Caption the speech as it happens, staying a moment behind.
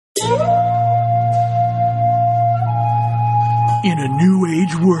In a new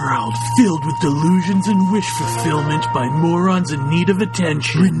age world filled with delusions and wish fulfillment by morons in need of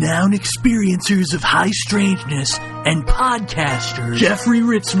attention, renowned experiencers of high strangeness and podcasters Jeffrey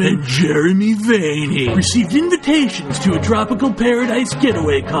Ritzman and Jeremy Vaney received invitations to a tropical paradise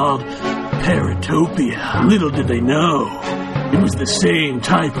getaway called Paratopia. Little did they know, it was the same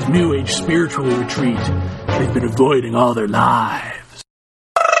type of new age spiritual retreat they've been avoiding all their lives.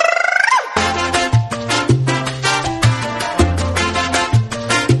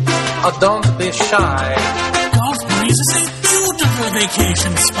 Oh, don't be shy. Gulf Breeze is a beautiful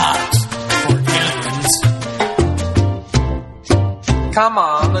vacation spot for aliens. Come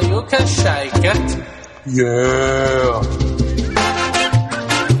on, you can shake it. Yeah.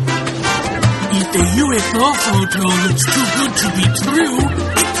 If the UFO photo looks too good to be true,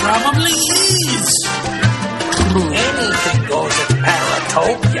 it probably is. Anything goes at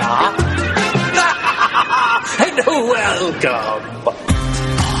Paratopia. And welcome.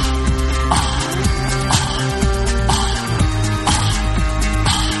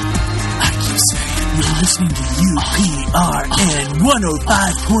 You're listening to UPRN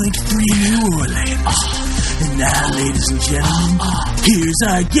 105.3 New Orleans. And now, ladies and gentlemen, here's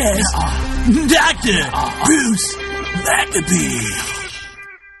our guest, Dr. Bruce Maccabee.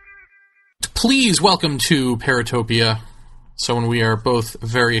 Please welcome to Paratopia, someone we are both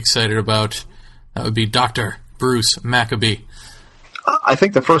very excited about. That would be Dr. Bruce Maccabee. I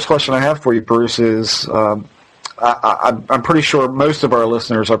think the first question I have for you, Bruce, is... I'm pretty sure most of our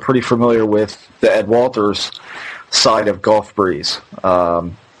listeners are pretty familiar with the Ed Walters side of Gulf Breeze,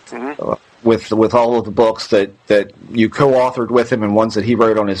 with all of the books that you co-authored with him and ones that he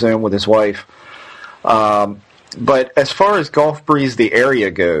wrote on his own with his wife. But as far as Gulf Breeze, the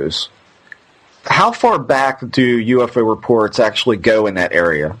area goes, how far back do UFO reports actually go in that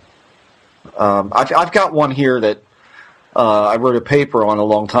area? I've got one here that I wrote a paper on a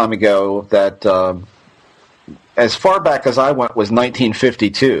long time ago that... as far back as I went was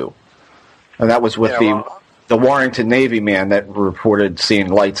 1952, and that was with the Warrington Navy man that reported seeing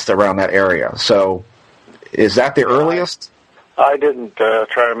lights around that area. So, is that the earliest? I didn't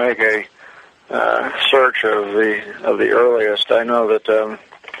try to make a search of the earliest. I know that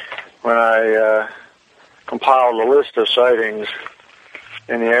when I compiled a list of sightings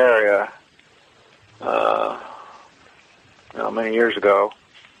in the area, many years ago.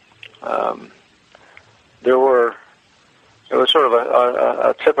 It was sort of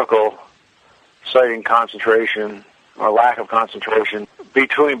a typical sighting concentration or lack of concentration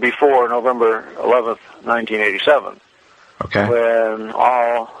before November 11th, 1987. Okay. When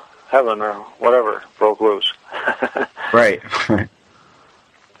all heaven or whatever broke loose. Right.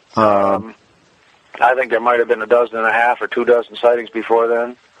 I think there might have been a dozen and a half or 2 dozen sightings before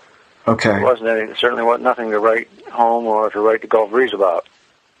then. Okay. It certainly wasn't nothing to write home or to write to Gulf Breeze about.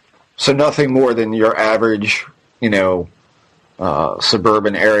 So nothing more than your average,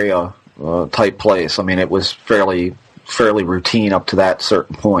 suburban area type place. I mean, it was fairly routine up to that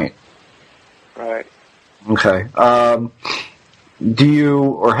certain point. Right. Okay. Do you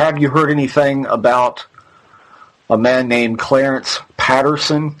or have you heard anything about a man named Clarence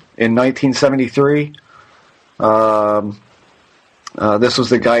Patterson in 1973? This was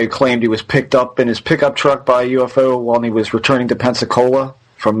the guy who claimed he was picked up in his pickup truck by a UFO while he was returning to Pensacola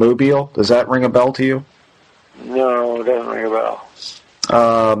from Mobile. Does that ring a bell to you? No, it doesn't ring a bell.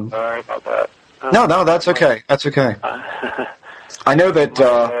 Sorry about that. No, that's okay. That's okay. I know that...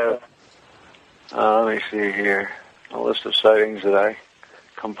 let me see here. A list of sightings that I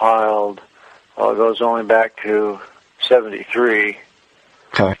compiled. Well, it goes only back to 73.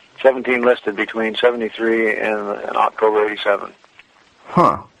 Okay. 17 listed between 73 and October 87.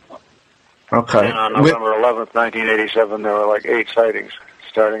 Huh. Okay. And on November 11th, 1987, there were like 8 sightings,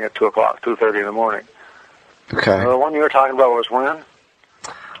 starting at 2:30 in the morning. Okay. The one you were talking about was when?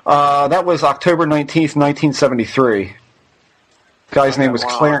 That was October 19th, 1973. Guy's name was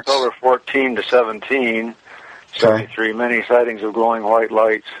Clarence. October 14 to 17, 73, many sightings of glowing white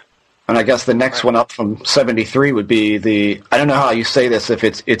lights. And I guess the next one up from 73 would be I don't know how you say this, if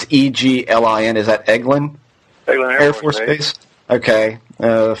it's EGLIN, is that Eglin? Eglin Air Force Base? Okay.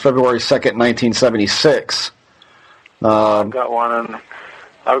 February 2nd, 1976. I've got one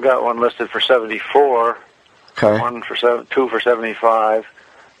listed for 74. Okay. 2 for 75,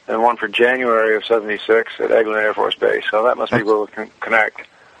 and 1 for January of 76 at Eglin Air Force Base. So that must be where we can connect.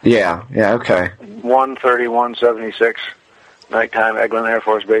 Yeah, okay. 1/31/76, nighttime Eglin Air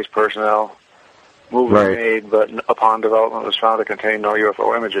Force Base personnel. Movement made, but upon development was found to contain no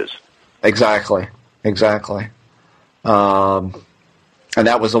UFO images. Exactly. And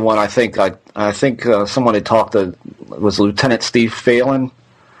that was the one I think someone had talked to was Lieutenant Steve Phelan,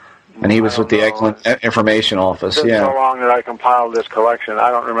 and he was with the Eglin Information Office. It's been so long that I compiled this collection.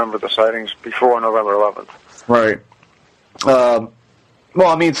 I don't remember the sightings before November 11th. Right. Well,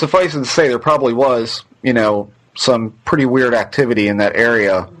 I mean, suffice it to say, there probably was, some pretty weird activity in that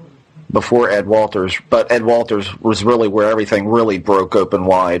area before Ed Walters, but Ed Walters was really where everything really broke open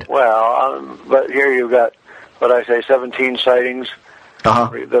wide. Well, but here you've got, 17 sightings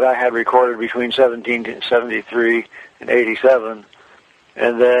that I had recorded between 1773 and 87,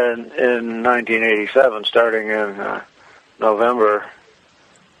 and then in 1987, starting in November,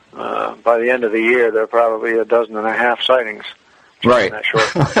 by the end of the year, there are probably 12.5 sightings. Right. In that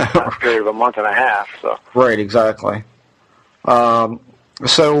short period of a month and a half. So. Right, exactly.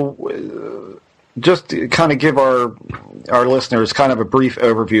 So, just to kind of give our listeners kind of a brief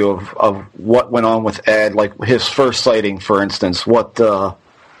overview of what went on with Ed, like his first sighting, for instance. What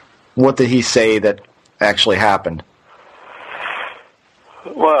did he say that actually happened?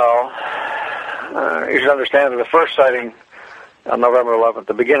 Well, you should understand that the first sighting on November 11th,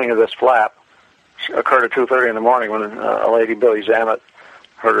 the beginning of this flap, occurred at 2:30 in the morning when a lady, Billy Zammit,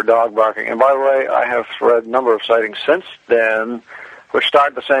 heard her dog barking. And by the way, I have read a number of sightings since then which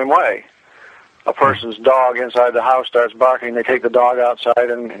start the same way. A person's dog inside the house starts barking, they take the dog outside,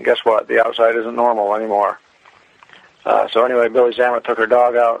 and guess what? The outside isn't normal anymore. So anyway, Billy Zammit took her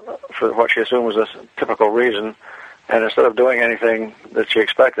dog out for what she assumed was a typical reason, and instead of doing anything that she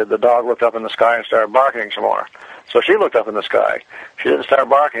expected, the dog looked up in the sky and started barking some more. So she looked up in the sky. She didn't start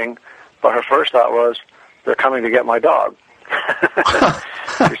barking, but her first thought was, they're coming to get my dog.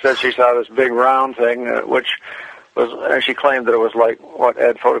 She said she saw this big round thing, which was, and she claimed that it was like what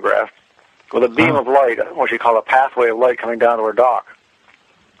Ed photographed, with a beam of light, what she called a pathway of light coming down to her dock.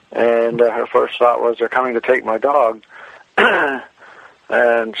 And her first thought was, they're coming to take my dog.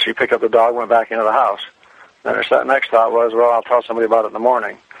 And she picked up the dog, went back into the house. And her next thought was, well, I'll tell somebody about it in the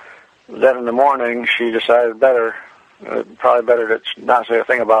morning. Then in the morning, she decided probably better to not say a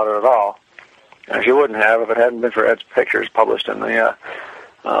thing about it at all. And she wouldn't have if it hadn't been for Ed's pictures published in the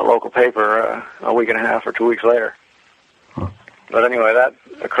local paper a week and a half or 2 weeks later. But anyway, that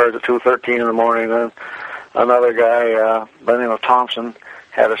occurred at 2:13 in the morning. Then another guy by the name of Thompson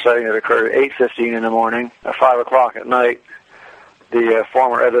had a sighting that occurred at 8:15 in the morning. At 5 o'clock at night, the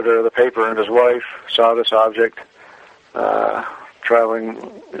former editor of the paper and his wife saw this object traveling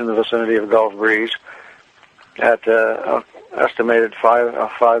in the vicinity of Gulf Breeze at estimated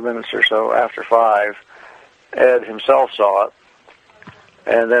 5 minutes or so after 5. Ed himself saw it.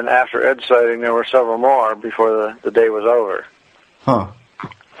 And then after Ed's sighting, there were several more before the day was over. Huh.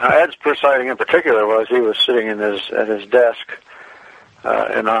 Now, Ed's first sighting in particular was he was sitting at his desk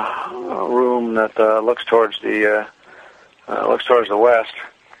in a room that looks towards the west,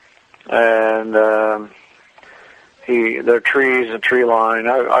 and there are trees and tree line.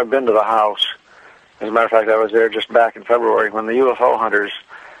 I've been to the house. As a matter of fact, I was there just back in February when the UFO hunters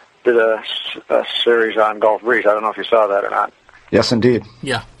did a series on Gulf Breeze. I don't know if you saw that or not. Yes, indeed.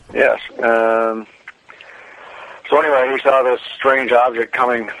 Yeah. Yes. So anyway, he saw this strange object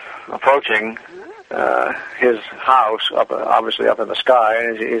approaching his house, obviously up in the sky,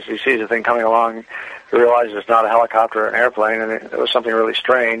 and as he sees the thing coming along, he realizes it's not a helicopter or an airplane, and it was something really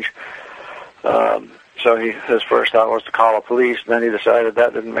strange. So his first thought was to call the police, and then he decided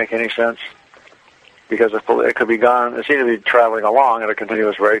that didn't make any sense, because it could be gone. It seemed to be traveling along at a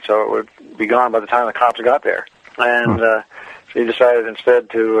continuous rate, so it would be gone by the time the cops got there. And so he decided instead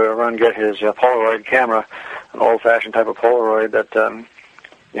to get his Polaroid camera, an old-fashioned type of Polaroid that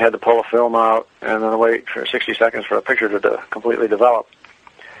you had to pull a film out and then wait for 60 seconds for a picture to completely develop.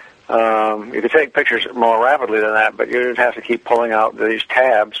 You could take pictures more rapidly than that, but you'd have to keep pulling out these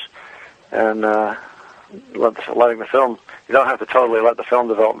tabs and letting the film. You don't have to totally let the film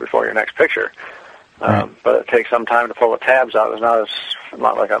develop before your next picture, but it takes some time to pull the tabs out. It's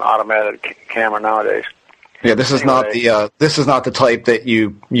not like an automatic camera nowadays. Yeah, this is not the type that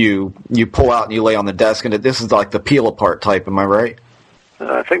you pull out and you lay on the desk, and this is like the peel apart type. Am I right?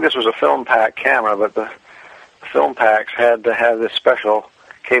 I think this was a film pack camera, but the film packs had to have this special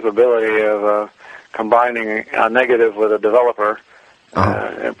capability of combining a negative with a developer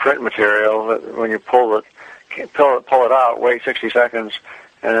and print material. That when you pull it out, wait 60 seconds,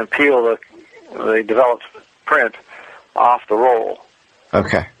 and then peel the developed print off the roll.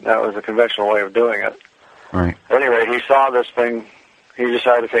 Okay, that was the conventional way of doing it. Right. Anyway, he saw this thing. He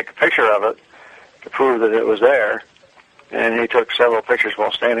decided to take a picture of it to prove that it was there, and he took several pictures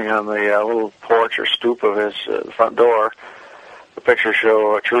while standing on the little porch or stoop of his front door. The pictures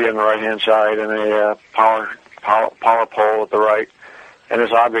show a tree on the right-hand side and a power pole at the right, and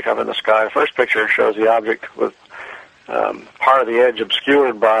this object up in the sky. The first picture shows the object with part of the edge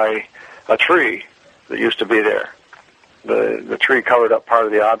obscured by a tree that used to be there. The tree covered up part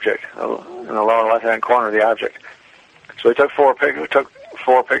of the object in the lower left-hand corner of the object. So he took five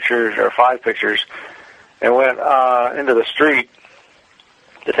pictures, and went into the street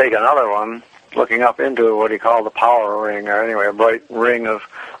to take another one, looking up into what he called the power ring, or anyway, a bright ring of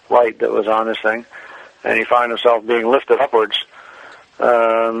light that was on this thing. And he found himself being lifted upwards.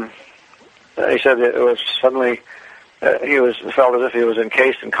 He said it was suddenly, felt as if he was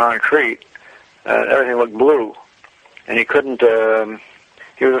encased in concrete. Everything looked blue. And he couldn't,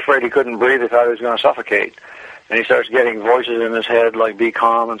 he was afraid he couldn't breathe. He thought he was going to suffocate. And he starts getting voices in his head like, be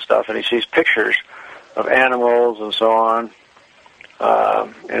calm and stuff. And he sees pictures of animals and so on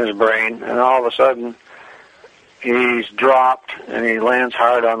in his brain. And all of a sudden, he's dropped and he lands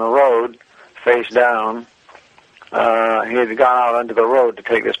hard on the road, face down. He had gone out onto the road to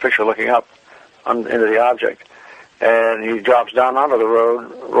take this picture looking up into the object. And he drops down onto the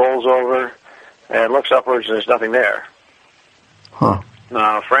road, rolls over, and looks upwards, and there's nothing there. Huh.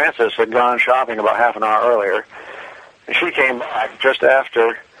 Now, Frances had gone shopping about half an hour earlier, and she came back just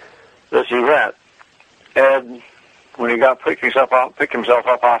after this event. Ed, when he picked himself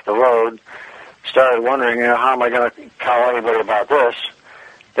up off the road, started wondering, how am I going to tell anybody about this?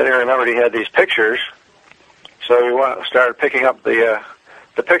 Then he remembered he had these pictures, so he started picking up the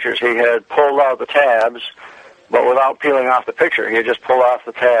pictures. He had pulled out the tabs, but without peeling off the picture. He had just pulled off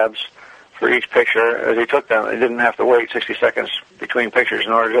the tabs for each picture as he took them. He didn't have to wait 60 seconds between pictures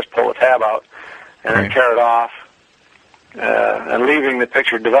in order to just pull the tab out and then tear it off, and leaving the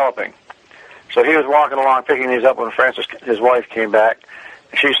picture developing. So he was walking along picking these up when Frances, his wife, came back.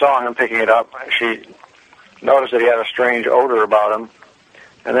 She saw him picking it up. She noticed that he had a strange odor about him.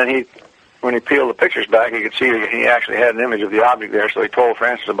 And then when he peeled the pictures back, he could see that he actually had an image of the object there, so he told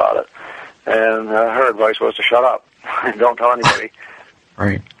Frances about it. And her advice was to shut up. Don't tell anybody.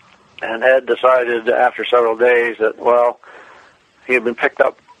 Right. And Ed decided after several days that, well, he had been picked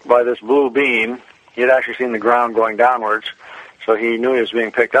up by this blue beam. He had actually seen the ground going downwards, so he knew he was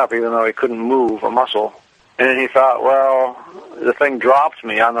being picked up, even though he couldn't move a muscle. And he thought, well, the thing dropped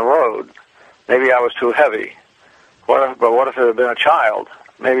me on the road. Maybe I was too heavy. But what if it had been a child?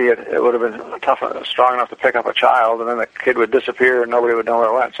 Maybe it would have been strong enough to pick up a child, and then the kid would disappear and nobody would know where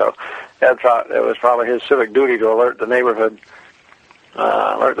it went. So Ed thought it was probably his civic duty to alert the neighborhood,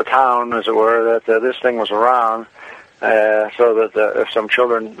 alert the town, as it were, that this thing was around, so that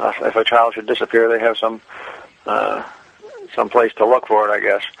if a child should disappear, they have some place to look for it, I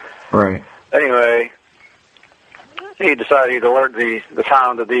guess. Right. Anyway, he decided he'd alert the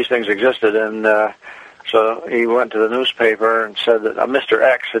town that these things existed, and so he went to the newspaper and said that Mr.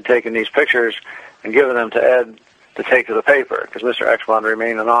 X had taken these pictures and given them to Ed to take to the paper, because Mr. X wanted to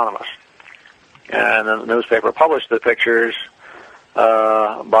remain anonymous. And then the newspaper published the pictures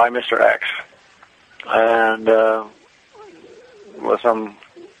by Mr. X, and with some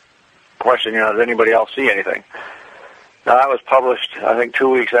question, did anybody else see anything? Now, that was published, I think, 2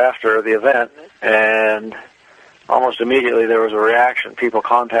 weeks after the event, and almost immediately there was a reaction, people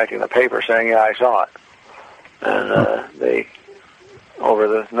contacting the paper saying, yeah, I saw it. And they, over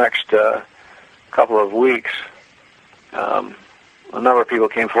the next couple of weeks, a number of people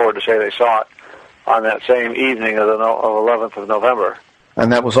came forward to say they saw it on that same evening of the 11th of November.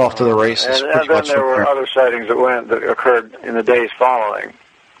 And that was off to the races. And then there were other sightings that occurred in the days following.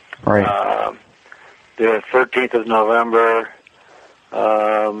 Right. The 13th of November,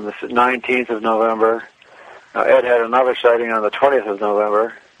 the 19th of November. Now, Ed had another sighting on the 20th of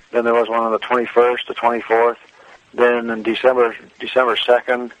November. Then there was one on the 21st, the 24th. Then in December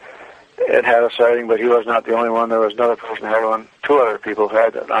 2nd, Ed had a sighting, but he was not the only one. There was another person who had one. Two other people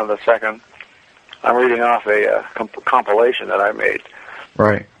had it on the 2nd. I'm reading off a compilation that I made.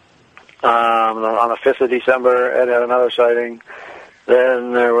 Right. On the 5th of December, Ed had another sighting.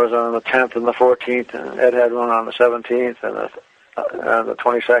 Then there was on the 10th and the 14th, and Ed had one on the 17th and the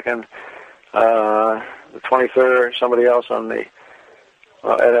 22nd. The 23rd, somebody else on the...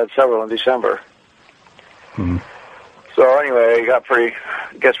 Ed had several in December. Mm-hmm. So anyway, it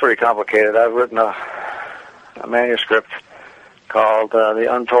gets pretty complicated. I've written a manuscript called The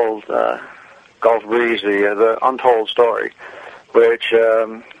Untold Gulf Breeze, the Untold Story, which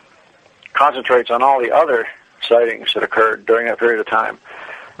concentrates on all the other sightings that occurred during that period of time,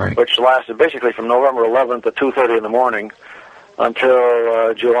 right, which lasted basically from November 11th at 2:30 in the morning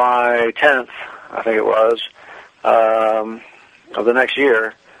until July 10th, I think it was, of the next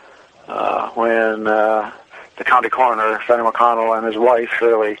year, when the county coroner, Fenner McConnell, and his wife,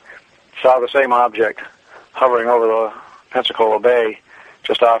 Shirley, saw the same object hovering over the Pensacola Bay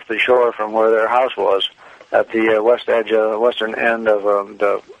just off the shore from where their house was. at the western end of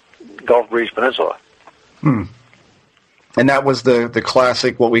the Gulf Breeze Peninsula. And that was the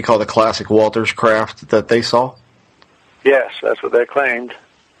classic, what we call the classic Walters craft that they saw? Yes, that's what they claimed.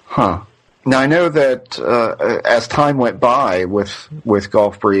 Huh. Now, I know that as time went by with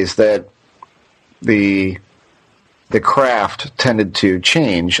Gulf Breeze, that the craft tended to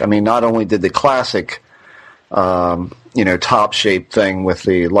change. I mean, not only did the classic, top-shaped thing with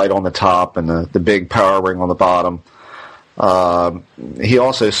the light on the top and the big power ring on the bottom, he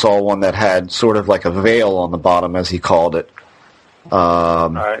also saw one that had sort of like a veil on the bottom, as he called it.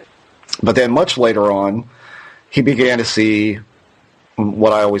 Right. But then much later on, he began to see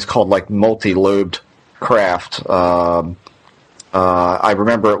what I always called like multi-lobed craft. I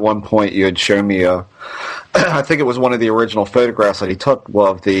remember at one point you had shown me I think it was one of the original photographs that he took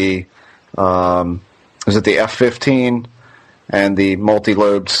of the, was it the F-15 and the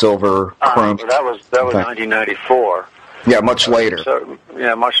multi-lobed silver chrome? That was 1994. Yeah, much later. So,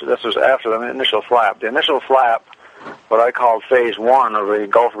 this was after the initial flap. The initial flap, what I called Phase 1 of the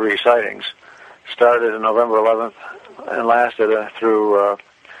Gulf Breeze sightings, started on November 11th and lasted through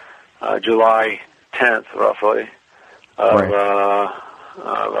July 10th, roughly, of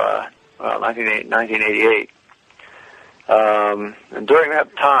 1988. And during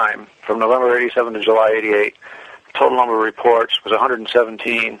that time, from November 87 to July 88, the total number of reports was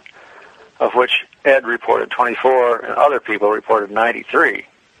 117, of which Ed reported 24 and other people reported 93.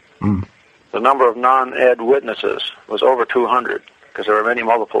 The number of non-Ed witnesses was over 200 because there were many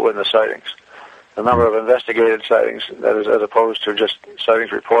multiple witness sightings. The number of investigated sightings, that is, as opposed to just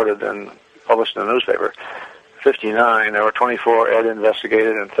sightings reported and published in the newspaper, 59. There were 24 Ed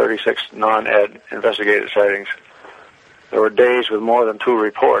investigated and 36 non-Ed investigated sightings. There were days with more than 2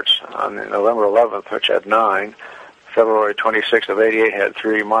 reports. On November 11th, which had 9, February 26th of 88 had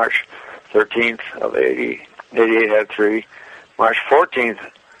 3, March 13th of 88 had 3, March 14th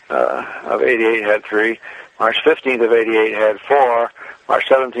of 88 had 3, March 15th of 88 had 4, March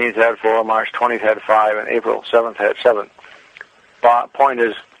 17th had 4, March 20th had 5, and April 7th had 7. Point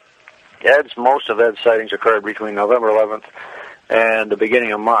is, most of Ed's sightings occurred between November 11th and the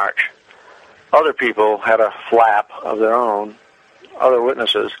beginning of March. Other people had a flap of their own, other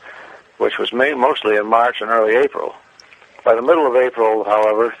witnesses, which was mostly in March and early April. By the middle of April,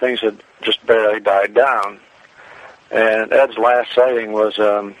 however, things had just barely died down. And Ed's last sighting was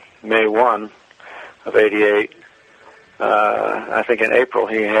May 1 of 88. I think in April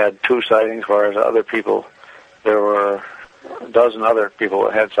he had 2 sightings, whereas other people, there were a dozen other people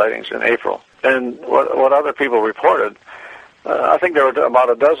that had sightings in April. And what other people reported, I think there were about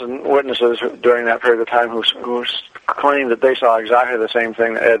a dozen witnesses during that period of time who claimed that they saw exactly the same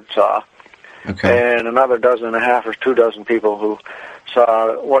thing that Ed saw. Okay. And another dozen and a half or 2 dozen people who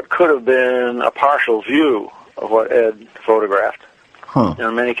saw what could have been a partial view of what Ed photographed. Huh.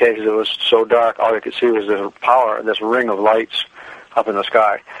 In many cases, it was so dark, all you could see was this ring of lights up in the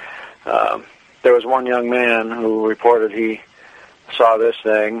sky. There was one young man who reported he saw this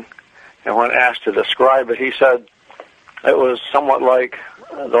thing, and when asked to describe it, he said it was somewhat like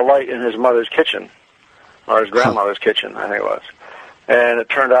the light in his mother's kitchen, or his grandmother's kitchen, I think it was. And it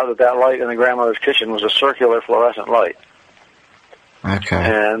turned out that light in the grandmother's kitchen was a circular fluorescent light. Okay.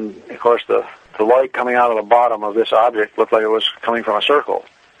 And, of course, the light coming out of the bottom of this object looked like it was coming from a circle.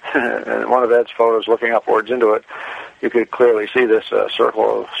 And one of Ed's photos looking upwards into it, you could clearly see this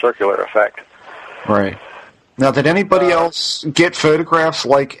circular effect. Right. Now, did anybody else get photographs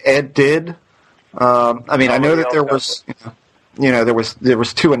like Ed did? I mean, I know that there was, there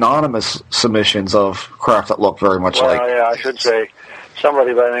was 2 anonymous submissions of craft that looked very much like. Well, yeah, I should say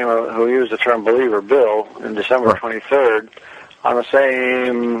somebody by the name of who used the term Believer Bill in December 23rd. On the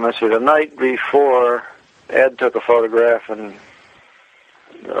same, the night before, Ed took a photograph in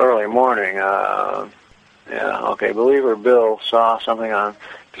the early morning. Believer Bill saw something on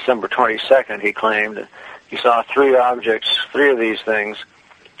December 22nd, he claimed. He saw 3 objects, 3 of these things,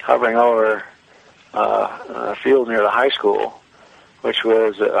 hovering over a field near the high school, which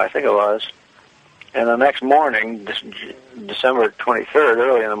was, I think it was. And the next morning, December 23rd,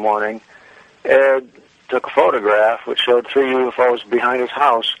 early in the morning, Ed took a photograph which showed 3 UFOs behind his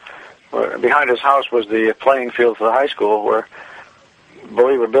house. Behind his house was the playing field for the high school where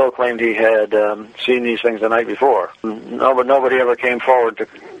Believer Bill claimed he had seen these things the night before. No, but nobody ever came forward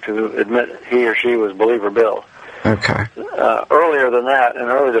to admit he or she was Believer Bill. Okay. Earlier than that, in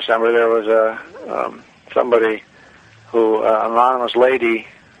early December, there was somebody an anonymous lady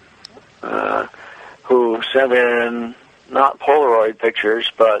who sent in not Polaroid pictures,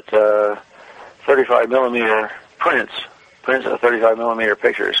 but 35 millimeter prints of 35 millimeter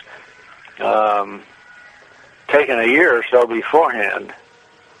pictures. taken a year or so beforehand,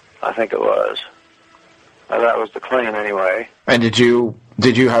 I think it was. That was the claim, anyway. And did you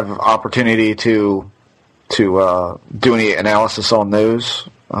have opportunity to do any analysis on those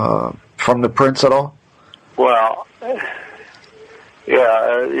from the prints at all? Well,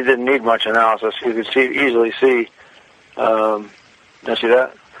 yeah, you didn't need much analysis. You could easily see. You see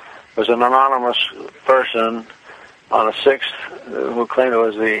that? There's an anonymous person on the 6th who claimed it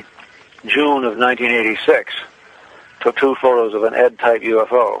was the June of 1986. Took 2 photos of an Ed-type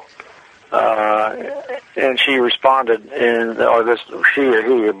UFO. And she responded she or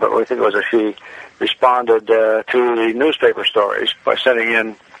he, but we think it was a she, responded to the newspaper stories by sending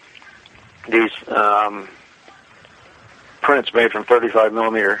in these prints made from 35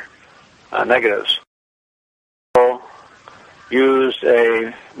 millimeter negatives. So used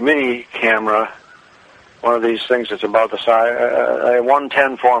a mini camera, one of these things that's about the size, a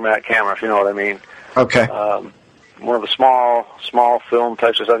 110 format camera, if you know what I mean. Okay. One of the small film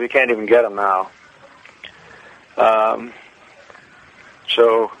types of stuff. You can't even get them now.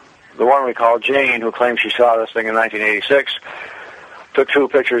 So the one we called Jane, who claimed she saw this thing in 1986, took 2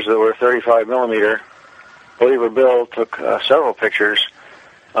 pictures that were 35 millimeter. Believer Bill took several pictures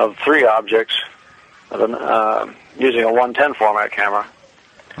of 3 objects using a 110 format camera.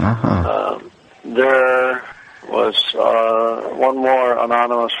 Uh-huh. There was one more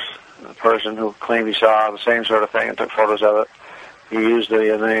anonymous person who claimed he saw the same sort of thing and took photos of it. He used the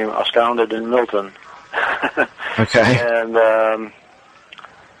name Astounded in Milton. Okay. And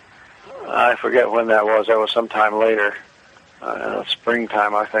I forget when that was. That was sometime later,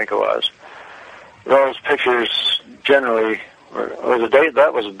 springtime, I think it was. Those pictures generally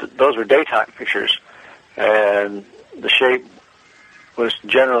those were daytime pictures, and the shape was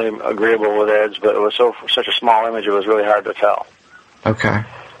generally agreeable with Ed's, but it was such a small image it was really hard to tell. Okay.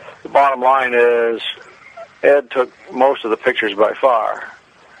 The bottom line is, Ed took most of the pictures by far,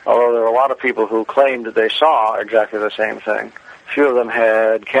 although there were a lot of people who claimed that they saw exactly the same thing. Few of them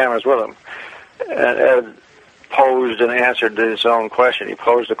had cameras with them. And Ed posed and answered his own question. He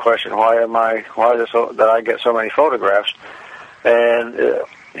posed the question, why is it so that I get so many photographs? And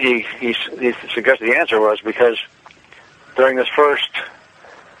he suggested the answer was because during this first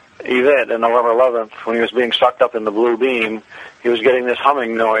event on November 11th, when he was being sucked up in the blue beam, he was getting this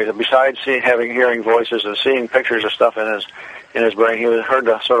humming noise. Besides hearing voices and seeing pictures of stuff in his brain, he heard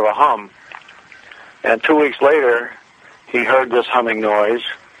sort of a hum. And 2 weeks later, he heard this humming noise,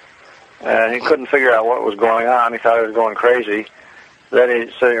 and he couldn't figure out what was going on. He thought he was going crazy. Then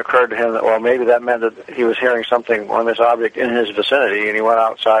it occurred to him that, well, maybe that meant that he was hearing something on this object in his vicinity, and he went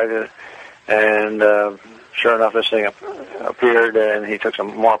outside and sure enough, this thing appeared, and he took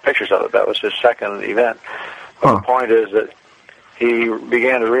some more pictures of it. That was his second event. But the point is that he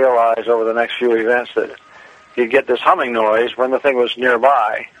began to realize over the next few events that he'd get this humming noise when the thing was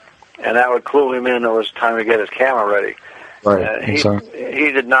nearby, and that would clue him in it was time to get his camera ready. Right.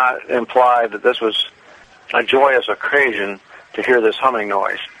 He did not imply that this was a joyous occasion to hear this humming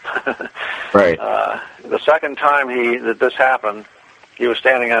noise. Right. The second time that this happened, he was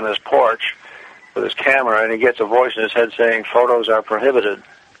standing on his porch with his camera, and he gets a voice in his head saying, "Photos are prohibited.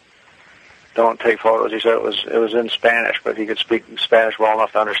 Don't take photos." He said it was in Spanish, but he could speak Spanish well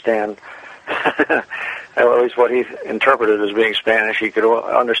enough to understand. At least what he interpreted as being Spanish, he could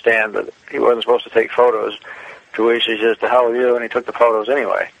understand that he wasn't supposed to take photos. To which he says, "To hell with you," and he took the photos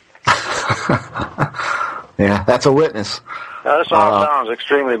anyway. Yeah, that's a witness. Now, this all sounds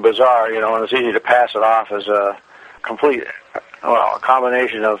extremely bizarre, and it's easy to pass it off as a a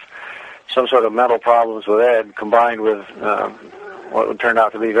combination of some sort of mental problems with Ed combined with what would turn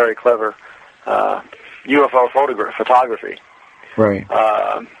out to be very clever UFO photography. Right.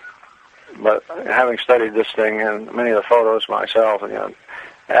 But having studied this thing and many of the photos myself, and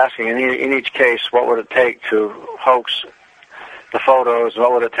asking in each case what would it take to hoax the photos,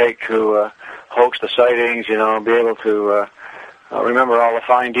 what would it take to hoax the sightings, be able to remember all the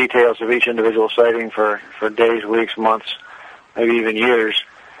fine details of each individual sighting for days, weeks, months, maybe even years.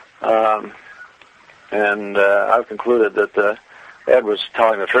 And I've concluded that Ed was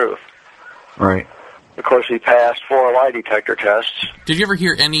telling the truth. Right. Of course, he passed 4 lie detector tests. Did you ever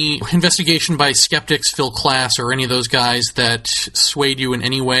hear any investigation by skeptics, Phil Klass, or any of those guys that swayed you in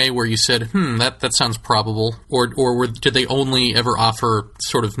any way where you said, that sounds probable? Or did they only ever offer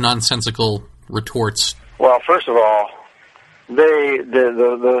sort of nonsensical retorts? Well, first of all,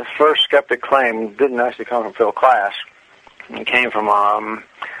 the first skeptic claim didn't actually come from Phil Klass. It came from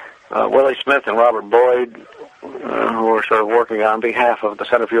Willie Smith and Robert Boyd, who were sort of working on behalf of the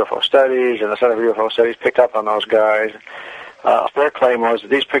Center for UFO Studies, and the Center for UFO Studies picked up on those guys. Their claim was that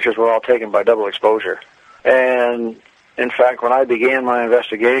these pictures were all taken by double exposure. And in fact, when I began my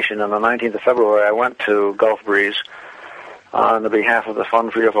investigation on the 19th of February, I went to Gulf Breeze on the behalf of the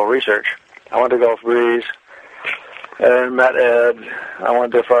Fund for UFO Research. I went to Gulf Breeze and met Ed. I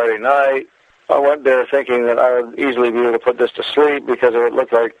went there Friday night. I went there thinking that I would easily be able to put this to sleep because it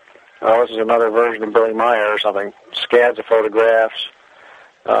looked like, this is another version of Billy Meyer or something. Scads of photographs.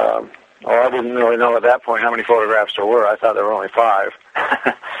 I didn't really know at that point how many photographs there were. I thought there were only 5.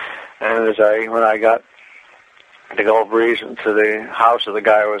 And when I got to Gulf Breeze and to the house of the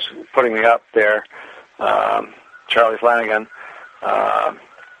guy who was putting me up there, Charlie Flanagan,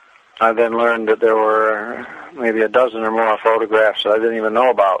 I then learned that there were maybe a dozen or more photographs that I didn't even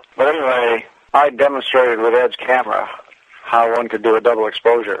know about. But anyway, I demonstrated with Ed's camera how one could do a double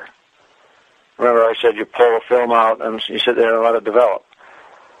exposure. Remember I said you pull a film out and you sit there and let it develop.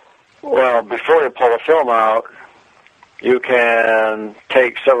 Well, before you pull the film out, you can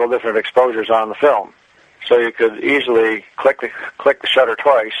take several different exposures on the film. So you could easily click the shutter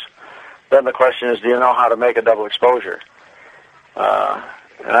twice. Then the question is, do you know how to make a double exposure?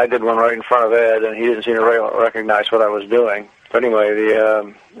 And I did one right in front of Ed, and he didn't seem to recognize what I was doing. But anyway,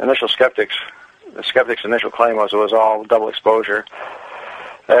 the skeptic's initial claim was it was all double exposure.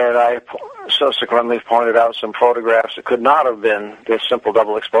 And I subsequently pointed out some photographs that could not have been this simple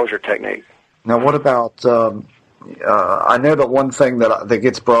double exposure technique. Now, what about, I know that one thing that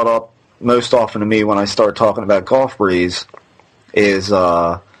gets brought up most often to me when I start talking about Gulf Breeze is,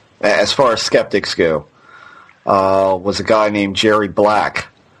 as far as skeptics go, was a guy named Jerry Black,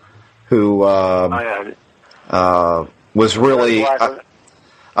 who was really,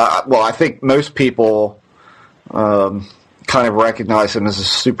 I think most people kind of recognize him as a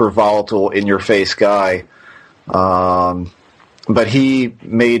super volatile, in-your-face guy. But he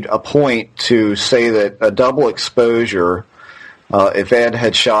made a point to say that a double exposure, if Ed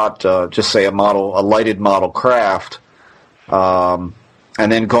had shot, just say a lighted model craft, and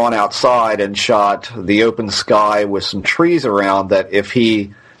then gone outside and shot the open sky with some trees around, that if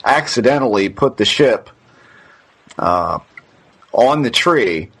he accidentally put the ship on the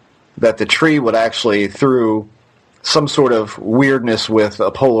tree, that the tree would actually, through some sort of weirdness with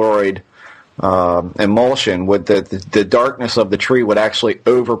a Polaroid emulsion, with the darkness of the tree would actually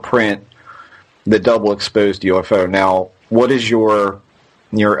overprint the double exposed UFO. Now, what is your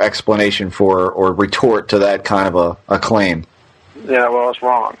explanation for or retort to that kind of a claim? Yeah, well, it's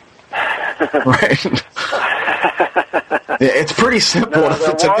wrong. Right. It's pretty simple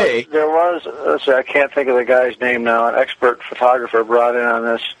to me. There was, let's see, I can't think of the guy's name now, an expert photographer brought in on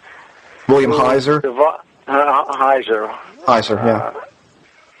this. William Heiser? Heiser, yeah.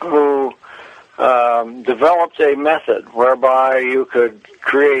 Who developed a method whereby you could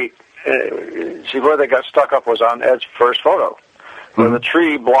create, see, where they got stuck up was on Ed's first photo, where the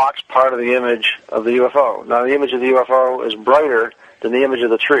tree blocks part of the image of the UFO. Now, the image of the UFO is brighter than the image of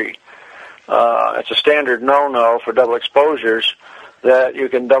the tree. It's a standard no-no for double exposures that you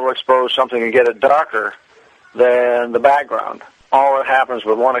can double expose something and get it darker than the background. All that happens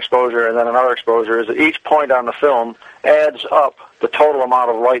with one exposure and then another exposure is that each point on the film adds up the total amount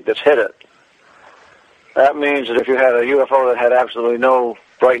of light that's hit it. That means that if you had a UFO that had absolutely no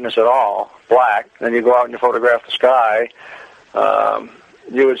brightness at all, black, then you go out and you photograph the sky,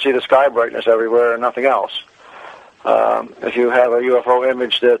 you would see the sky brightness everywhere and nothing else. If you have a UFO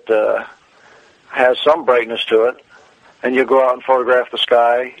image that has some brightness to it, and you go out and photograph the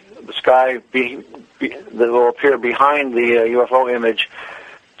sky that will appear behind the UFO image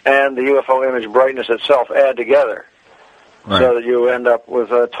and the UFO image brightness itself add together, right, so that you end up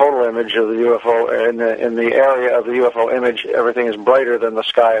with a total image of the UFO. In the area of the UFO image, everything is brighter than the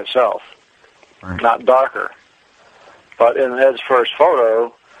sky itself, right, not darker. But in Ed's first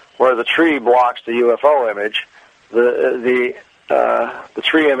photo, where the tree blocks the UFO image, the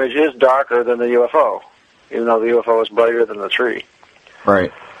tree image is darker than the UFO, even though the UFO is brighter than the tree.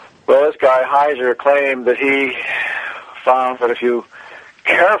 Right. Well, this guy Heiser claimed that he found that if you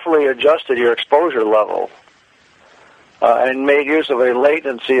carefully adjusted your exposure level and made use of a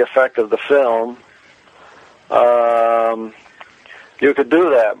latency effect of the film, you could do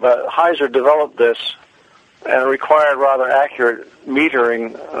that. But Heiser developed this, and it required rather accurate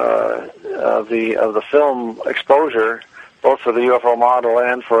metering of the film exposure, both for the UFO model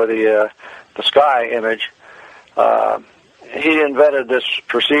and for the sky image. He invented this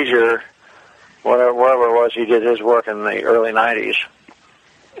procedure wherever it was he did his work in the early 90s.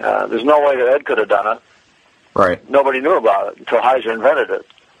 There's no way that Ed could have done it. Right. Nobody knew about it until Heiser invented it.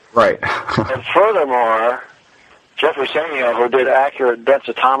 Right. And furthermore, Jeffrey Senio, who did accurate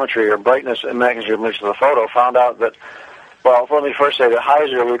densitometry or brightness measurements of the photo, found out that Well, let me first say that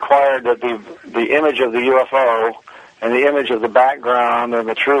Heiser required that the image of the UFO and the image of the background and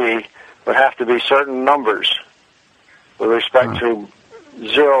the tree would have to be certain numbers with respect to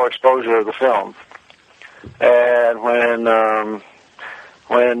zero exposure of the film. And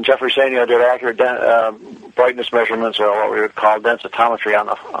when Jeffrey Sainio did accurate brightness measurements, or what we would call densitometry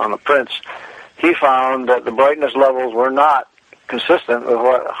on the prints, he found that the brightness levels were not consistent with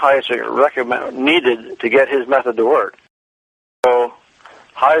what Heiser needed to get his method to work. So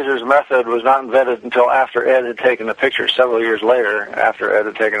Heiser's method was not invented until after Ed had taken the pictures, several years later after Ed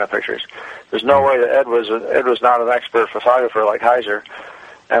had taken the pictures. There's no way that Ed was not an expert photographer like Heiser.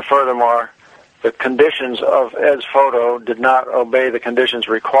 And furthermore, the conditions of Ed's photo did not obey the conditions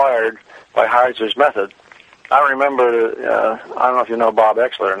required by Heiser's method. I remember, I don't know if you know Bob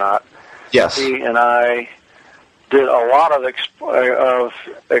Exler or not. Yes. He and I did a lot of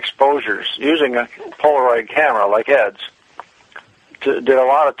exposures using a Polaroid camera like Ed's. Did a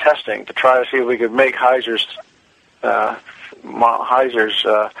lot of testing to try to see if we could make Heiser's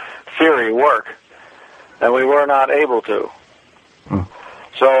theory work, and we were not able to.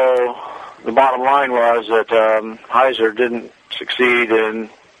 So the bottom line was that Heiser didn't succeed in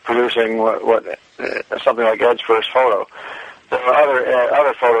producing what something like Ed's first photo. There are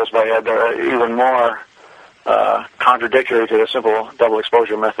other photos by Ed that are even more contradictory to the simple double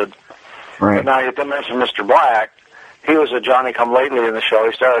exposure method. Right. But now you can mention Mr. Black. He was a Johnny-come-lately in the show.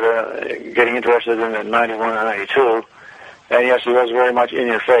 He started getting interested in it in 91 and 92. And yes, he was very much in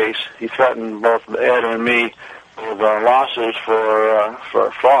your face. He threatened both Ed and me with lawsuits for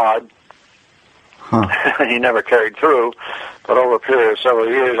fraud. He never carried through. But over a period of several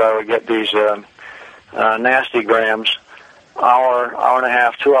years, I would get these nasty grams, hour and a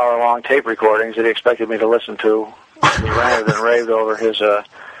half, 2 hour long tape recordings that he expected me to listen to. He ranted and raved over his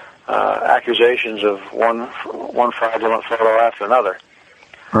accusations of one fraudulent photo after another.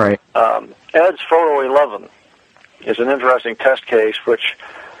 Right. Ed's photo 11 is an interesting test case, which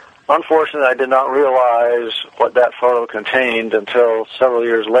unfortunately I did not realize what that photo contained until several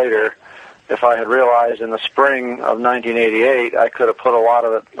years later. If I had realized in the spring of 1988, I could have put a lot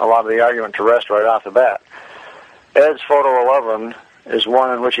of the argument to rest right off the bat. Ed's photo 11 is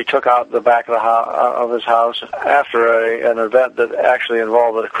one in which he took out the back of his house after an event that actually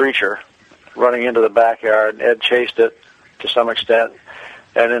involved a creature running into the backyard. Ed chased it to some extent,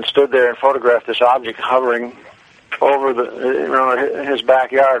 and then stood there and photographed this object hovering over his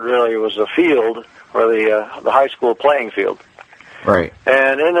backyard. Really, was a field, or the high school playing field. Right.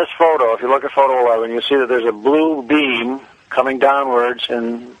 And in this photo, if you look at photo 11, you see that there's a blue beam coming downwards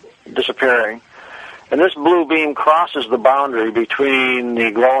and disappearing. And this blue beam crosses the boundary between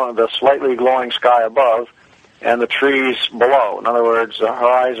the slightly glowing sky above and the trees below. In other words, the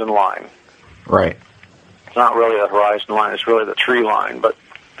horizon line. Right. It's not really the horizon line, it's really the tree line. But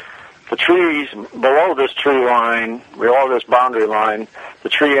the trees below this tree line, below this boundary line, the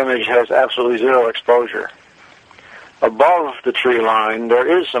tree image has absolutely zero exposure. Above the tree line,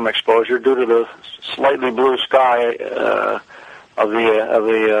 there is some exposure due to the slightly blue sky of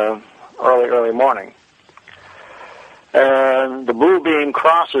the early morning. And the blue beam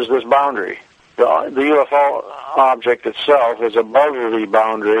crosses this boundary. The UFO object itself is above the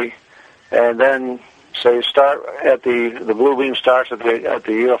boundary, and then so you start at the blue beam starts at the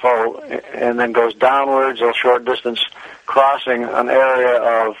UFO and then goes downwards a short distance, crossing an area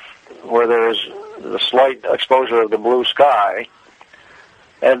of where there is the slight exposure of the blue sky,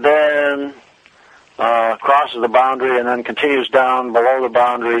 and then crosses the boundary and then continues down below the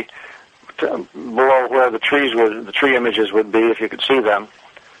boundary, below where the tree images would be if you could see them.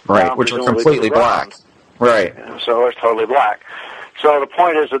 Right, which are completely black. Right. So it's totally black. So the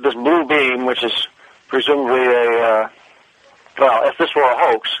point is that this blue beam, which is presumably well, if this were a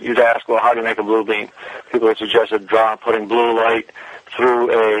hoax, you'd ask, well, how do you make a blue beam? People had suggested putting blue light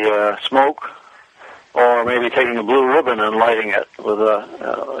through a smoke, or maybe taking a blue ribbon and lighting it with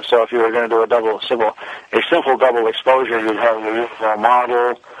a. So if you were going to do a simple double exposure, you'd have a UFO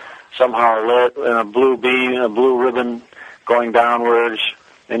model somehow lit in a blue beam, a blue ribbon going downwards,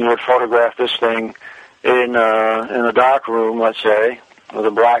 and you would photograph this thing in a dark room, let's say, with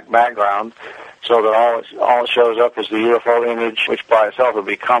a black background, so that all it shows up is the UFO image, which by itself would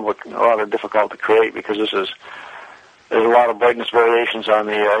become rather difficult to create because there's a lot of brightness variations on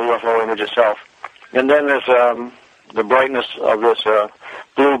the UFO image itself. And then there's the brightness of this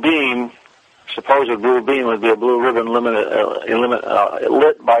blue beam. Supposed blue beam would be a blue ribbon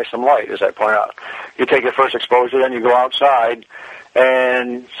lit by some light, as I point out. You take your first exposure, then you go outside,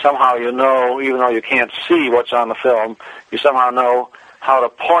 and somehow you know, even though you can't see what's on the film, you somehow know how to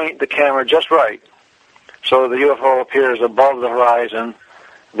point the camera just right So the UFO appears above the horizon.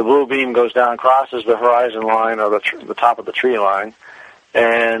 The blue beam goes down, crosses the horizon line or the top of the tree line,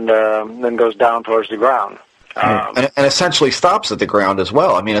 and then goes down towards the ground. And essentially stops at the ground as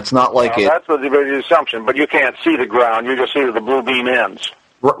well. I mean, it's not like it... That's the assumption, but you can't see the ground. You just see where the blue beam ends.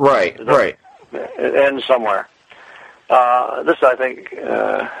 Right. It ends somewhere. This, I think...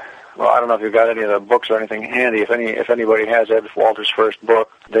 well, I don't know if you've got any of the books or anything handy. If anybody has Ed Walter's first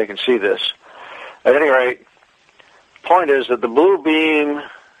book, they can see this. At any rate, the point is that the blue beam,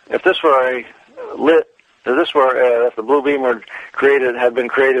 if the blue beam had been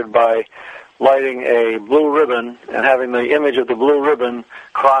created by lighting a blue ribbon and having the image of the blue ribbon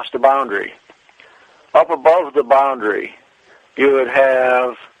cross the boundary. Up above the boundary, you would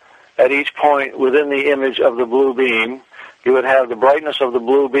have, at each point within the image of the blue beam, you would have the brightness of the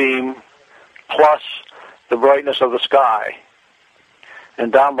blue beam plus the brightness of the sky.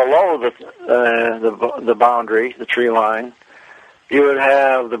 And down below the boundary, the tree line, you would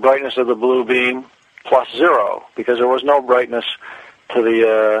have the brightness of the blue beam plus 0, because there was no brightness to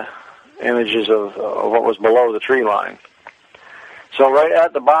the images of what was below the tree line. So right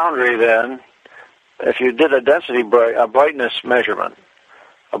at the boundary then, if you did a brightness measurement,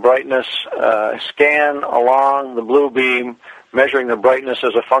 a brightness scan along the blue beam, measuring the brightness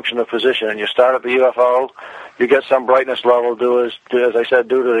as a function of position, and you start at the UFO, you get some brightness level as I said,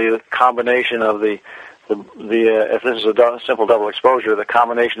 due to the combination of the if this is a simple double exposure, the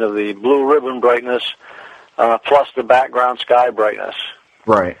combination of the blue ribbon brightness plus the background sky brightness.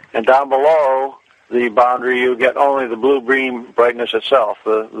 Right. And down below the boundary, you get only the blue beam brightness itself,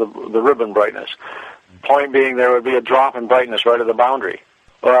 the ribbon brightness. Point being, there would be a drop in brightness right at the boundary.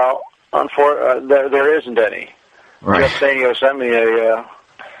 Well, there isn't any. Right. Jeff Sanio sent me a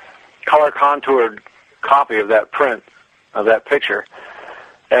color-contoured copy of that print, of that picture,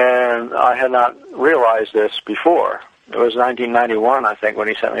 and I had not realized this before. It was 1991, I think, when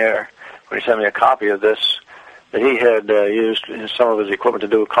he sent me a copy of this, that he had used some of his equipment to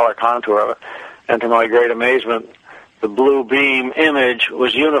do a color contour of it. And to my great amazement, the blue beam image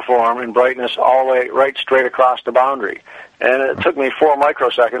was uniform in brightness all the way right straight across the boundary. And it took me 4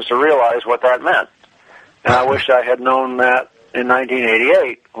 microseconds to realize what that meant. And I wish I had known that in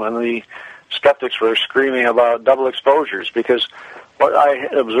 1988 when the skeptics were screaming about double exposures, because what I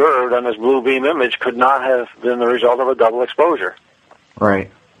observed on this blue beam image could not have been the result of a double exposure.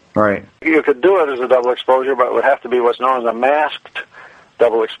 Right. You could do it as a double exposure, but it would have to be what's known as a masked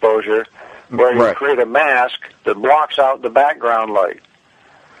double exposure, where you create a mask that blocks out the background light.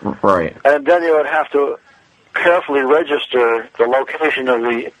 Right. And then you would have to carefully register the location of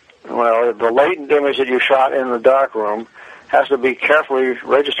the latent image that you shot in the dark room has to be carefully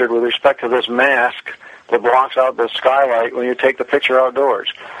registered with respect to this mask that blocks out the skylight when you take the picture outdoors.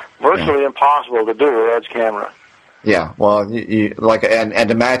 Virtually impossible to do with Ed's camera. Yeah, well, and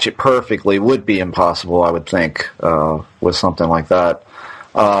to match it perfectly would be impossible, I would think, with something like that.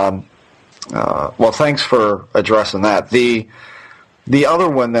 Well, thanks for addressing that. The other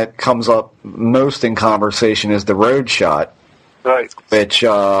one that comes up most in conversation is the road shot, right? Which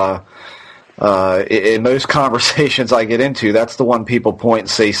in most conversations I get into, that's the one people point and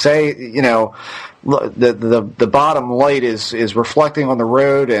say, you know, the bottom light is reflecting on the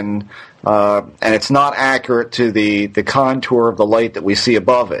road, and it's not accurate to the contour of the light that we see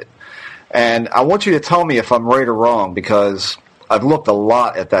above it. And I want you to tell me if I'm right or wrong, because I've looked a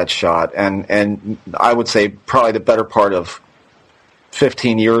lot at that shot, and I would say probably the better part of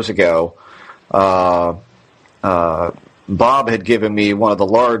 15 years ago, Bob had given me one of the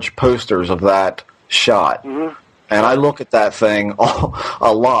large posters of that shot. Mm-hmm. And I look at that thing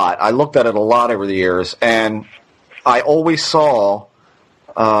a lot. I looked at it a lot over the years, and I always saw,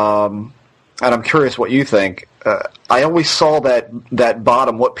 and I'm curious what you think, I always saw that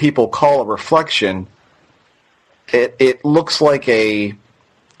bottom, what people call a reflection. It looks like a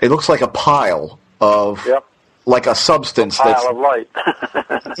pile of, like a substance, a pile of light.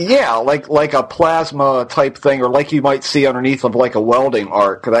 Yeah, like a plasma type thing, or like you might see underneath of like a welding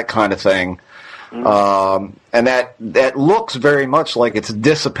arc, that kind of thing. Mm-hmm. And that looks very much like it's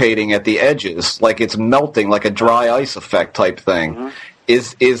dissipating at the edges, like it's melting, like a dry ice effect type thing. Mm-hmm.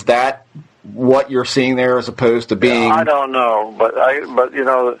 Is that what you're seeing there, as opposed to being? I don't know, but you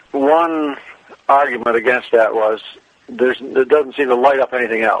know, one argument against that was it doesn't seem to light up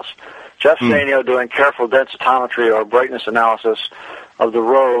anything else. Jeff Sanio, doing careful densitometry or brightness analysis of the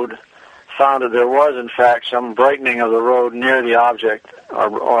road, found that there was, in fact, some brightening of the road near the object,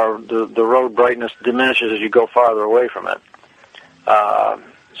 or the road brightness diminishes as you go farther away from it.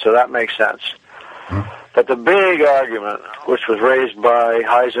 So that makes sense. But the big argument, which was raised by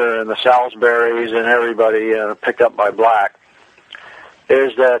Heiser and the Salisburys and everybody, picked up by Black,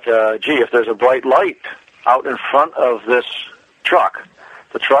 is that, if there's a bright light out in front of this truck,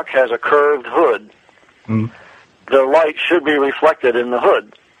 the truck has a curved hood, the light should be reflected in the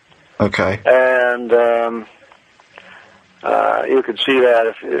hood. Okay. And you could see that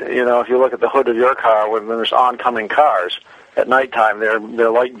if you look at the hood of your car when there's oncoming cars at nighttime, their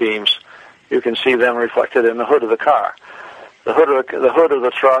light beams, you can see them reflected in the hood of the car. The hood of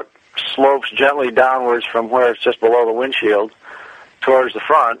the truck slopes gently downwards from where it's just below the windshield towards the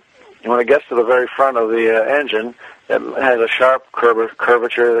front. And when it gets to the very front of the engine, it has a sharp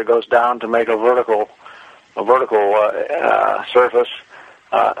curvature that goes down to make a vertical surface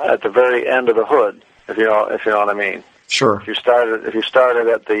at the very end of the hood, if you know what I mean. Sure. If you started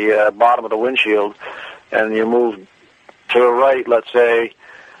at the bottom of the windshield and you moved to the right, let's say,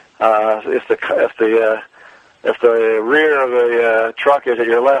 if the rear of the truck is at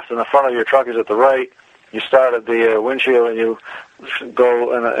your left and the front of your truck is at the right, you start at the windshield and you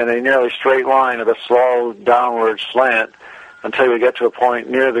go in a nearly straight line at a slow downward slant until you get to a point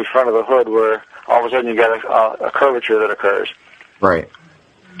near the front of the hood where all of a sudden you get a curvature that occurs. Right.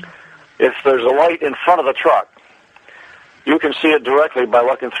 If there's a light in front of the truck, you can see it directly by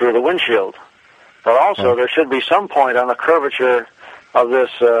looking through the windshield. But also there should be some point on the curvature of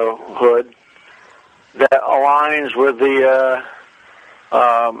this hood that aligns with the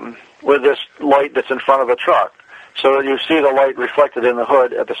with this light that's in front of the truck, so that you see the light reflected in the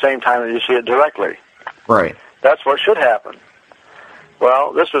hood at the same time that you see it directly. Right. That's what should happen.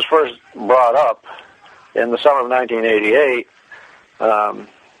 Well, this was first brought up in the summer of 1988,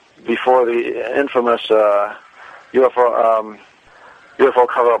 before the infamous UFO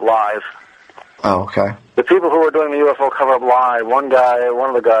cover-up live. Oh, okay. The people who were doing the UFO cover-up live, one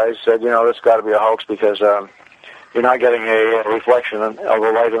of the guys said, this has got to be a hoax because you're not getting a reflection of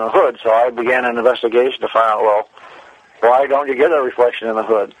the light in the hood. So I began an investigation to find out, well, why don't you get a reflection in the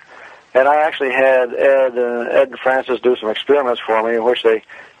hood? And I actually had Ed and Francis do some experiments for me in which they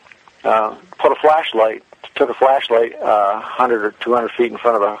took a flashlight 100 or 200 feet in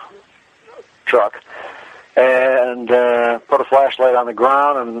front of a truck, and put a flashlight on the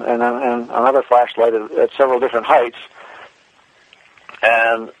ground and another flashlight at several different heights.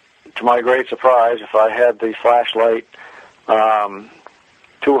 And to my great surprise, if I had the flashlight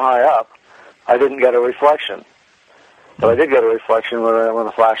too high up, I didn't get a reflection. But I did get a reflection when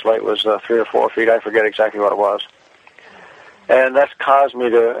the flashlight was 3 or 4 feet. I forget exactly what it was. And that's caused me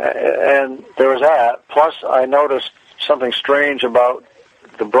to... And there was that. Plus, I noticed something strange about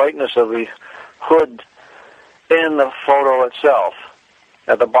the brightness of the hood in the photo itself.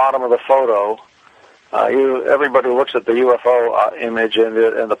 At the bottom of the photo, everybody looks at the UFO image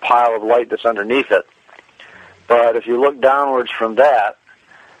and the pile of light that's underneath it. But if you look downwards from that,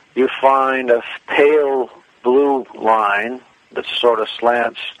 you find a pale blue line that sort of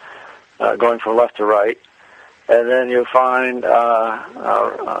slants going from left to right. And then you find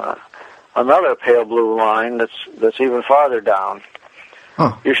another pale blue line that's even farther down.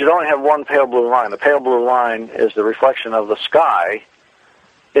 Huh. You should only have one pale blue line. The pale blue line is the reflection of the sky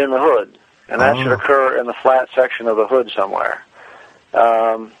in the hood, and that should occur in the flat section of the hood somewhere.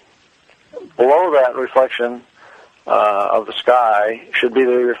 Below that reflection of the sky should be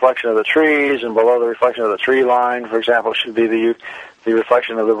the reflection of the trees, and below the reflection of the tree line, for example, should be the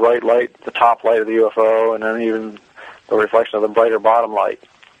reflection of the bright light, the top light of the UFO, and then even the reflection of the brighter bottom light.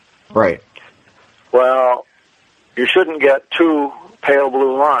 Right. Well, you shouldn't get two pale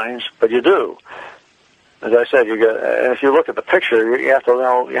blue lines, but you do. As I said, and if you look at the picture, you have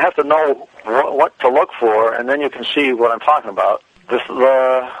to know what to look for, and then you can see what I'm talking about. The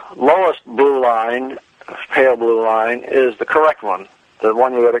lowest blue line, pale blue line, is the correct one, the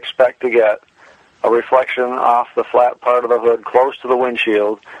one you would expect to get a reflection off the flat part of the hood close to the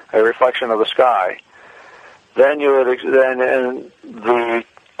windshield, a reflection of the sky. Then the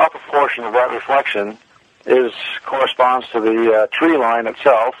upper portion of that reflection corresponds to the tree line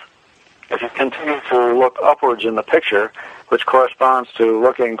itself. If you continue to look upwards in the picture, which corresponds to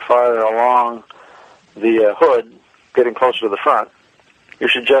looking farther along the hood, getting closer to the front, you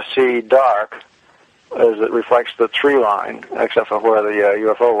should just see dark as it reflects the tree line, except for where the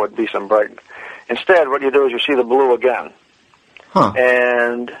UFO would be some bright. Instead, what you do is you see the blue again. Huh.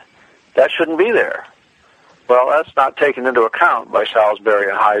 And that shouldn't be there. Well, that's not taken into account by Salisbury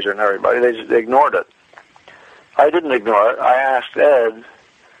and Heiser and everybody. They just ignored it. I didn't ignore it. I asked Ed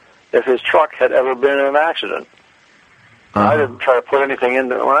if his truck had ever been in an accident. I didn't try to put anything in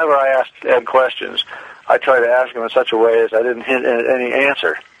there. Whenever I asked Ed questions, I tried to ask him in such a way as I didn't hint at any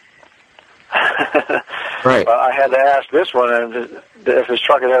answer. Right. I had to ask this one if his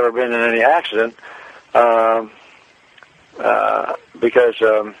truck had ever been in any accident, because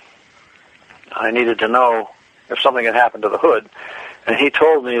I needed to know if something had happened to the hood. And he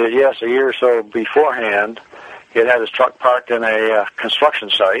told me that, yes, a year or so beforehand, he had his truck parked in a construction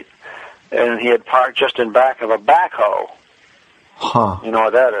site, and he had parked just in back of a backhoe. Huh. You know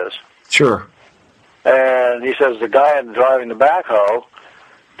what that is? Sure. And he says the guy driving the backhoe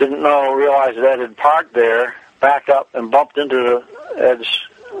didn't realize that Ed had parked there, backed up, and bumped into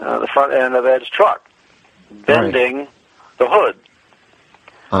the front end of Ed's truck, bending the hood.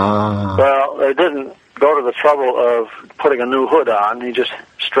 Well, they didn't go to the trouble of putting a new hood on. He just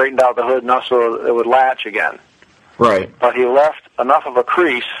straightened out the hood enough so it would latch again. Right. But he left enough of a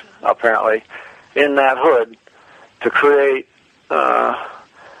crease, apparently, in that hood to create, instead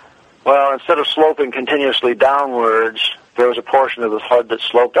of sloping continuously downwards, there was a portion of the hood that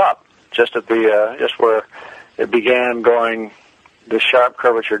sloped up, just at the just where it began going the sharp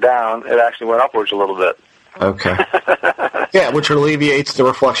curvature down. It actually went upwards a little bit. Okay. Yeah, which alleviates the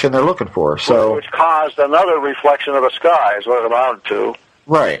reflection they're looking for. So, which caused another reflection of the sky, is what it amounted to.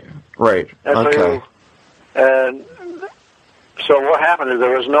 Right. And okay. So what happened is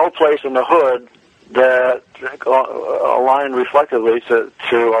there was no place in the hood that aligned reflectively to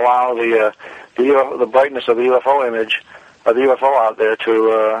allow the brightness of the UFO image, or the UFO out there,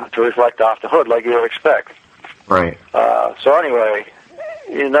 to reflect off the hood like you would expect. Right. So anyway,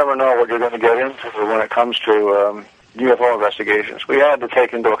 you never know what you're going to get into when it comes to UFO investigations. We had to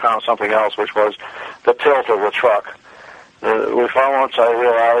take into account something else, which was the tilt of the truck. Once I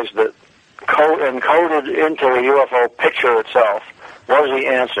realized that encoded into the UFO picture itself was the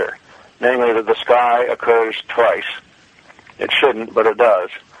answer, namely that the sky occurs twice. It shouldn't, but it does.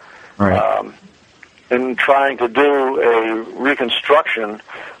 Right. In trying to do a reconstruction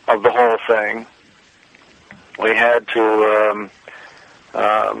of the whole thing, we had to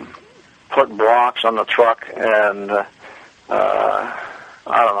put blocks on the truck, and I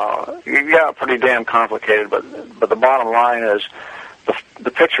don't know. It got pretty damn complicated, but the bottom line is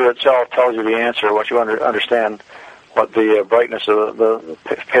the picture itself tells you the answer. What you understand what the brightness of the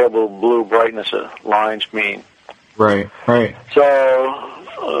pale blue brightness lines mean. Right. So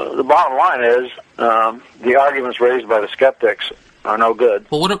the bottom line is the arguments raised by the skeptics are no good.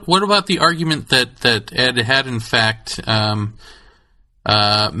 Well, what about the argument that Ed had in fact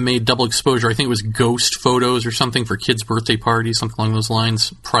made double exposure? I think it was ghost photos or something for kids' birthday parties, something along those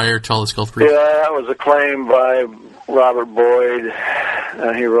lines, prior to all this Gulf brief. Yeah, that was a claim by Robert Boyd.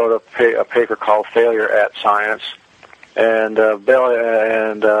 He wrote a paper called "Failure at Science," and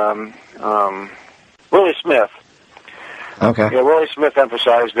Willie Smith. Okay. Yeah, Willie Smith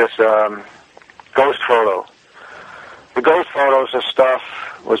emphasized this ghost photo. The ghost photos, this stuff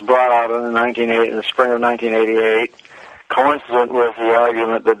was brought out in the spring of 1988, coincident with the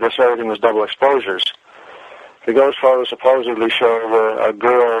argument that everything was double exposures. The ghost photos supposedly showed a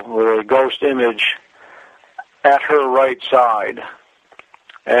girl with a ghost image at her right side,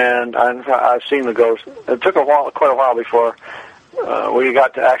 and I've seen the ghost. It took quite a while before we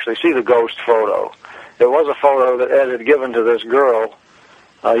got to actually see the ghost photo. There was a photo that Ed had given to this girl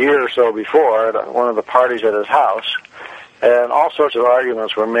a year or so before at one of the parties at his house, and all sorts of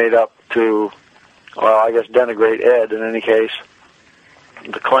arguments were made up to, denigrate Ed. In any case,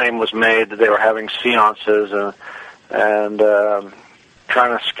 the claim was made that they were having seances and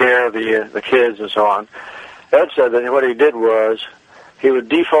trying to scare the kids and so on. Ed said that what he did was he would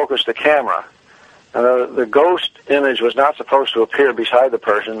defocus the camera. And the ghost image was not supposed to appear beside the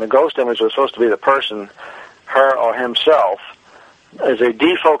person. The ghost image was supposed to be the person, her or himself, as a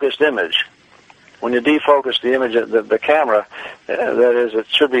defocused image. When you defocus the image, the camera, that is, it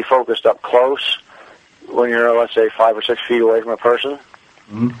should be focused up close when you're, let's say, 5 or 6 feet away from a person.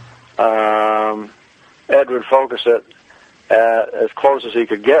 Mm-hmm. Ed would focus it as close as he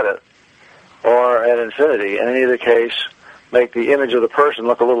could get it, or at infinity. In either case, make the image of the person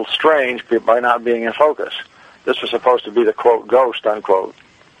look a little strange by not being in focus. This was supposed to be the, quote, ghost, unquote.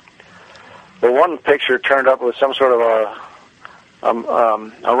 The one picture turned up with some sort of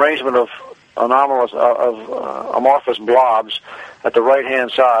arrangement of amorphous blobs at the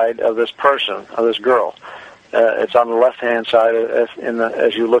right-hand side of this person, of this girl. It's on the left-hand side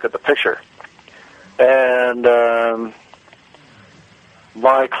as you look at the picture. And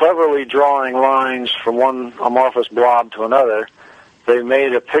by cleverly drawing lines from one amorphous blob to another, they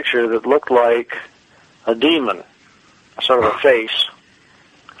made a picture that looked like a demon, sort of a face.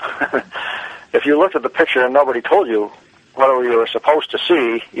 If you looked at the picture and nobody told you what you were supposed to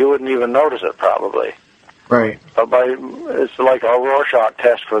see, you wouldn't even notice it, probably. Right. It's like a Rorschach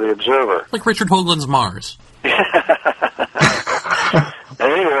test for the observer. Like Richard Hoagland's Mars. At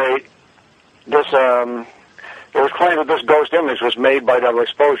any rate, it was claimed that this ghost image was made by double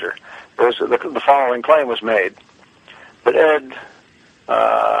exposure. The following claim was made. But Ed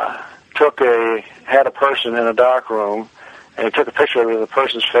had a person in a dark room, and he took a picture of the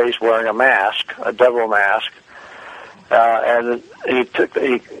person's face wearing a mask, a devil mask, and he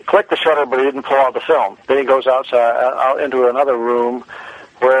clicked the shutter, but he didn't pull out the film. Then he goes out into another room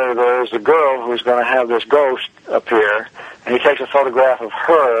where there's a girl who's going to have this ghost appear, and he takes a photograph of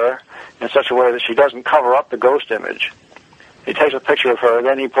her in such a way that she doesn't cover up the ghost image. He takes a picture of her,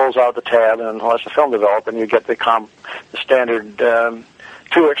 then he pulls out the tab and lets the film develop, and you get the standard double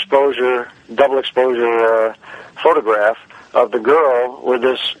exposure photograph of the girl with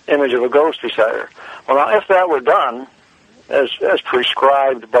this image of a ghost beside her. Well, now, if that were done as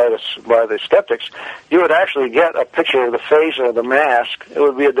prescribed by the skeptics, you would actually get a picture of the face or the mask. It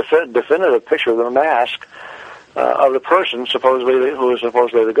would be a definitive picture of the mask of the person who is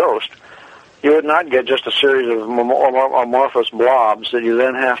supposedly the ghost. You would not get just a series of amorphous blobs that you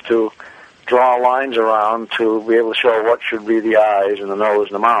then have to draw lines around to be able to show what should be the eyes and the nose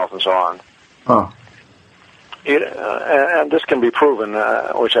and the mouth and so on. Huh. And this can be proven,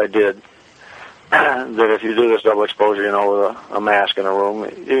 which I did, that if you do this double exposure, with a mask in a room,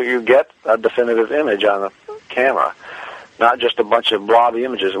 you get a definitive image on the camera, not just a bunch of blobby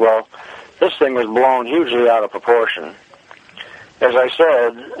images. Well, this thing was blown hugely out of proportion. As I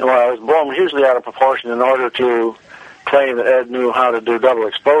said, it was blown hugely out of proportion in order to claim that Ed knew how to do double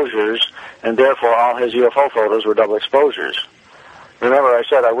exposures, and therefore all his UFO photos were double exposures. Remember, I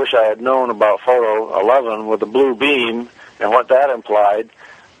said I wish I had known about photo 11 with the blue beam and what that implied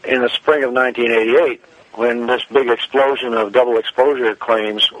in the spring of 1988 when this big explosion of double exposure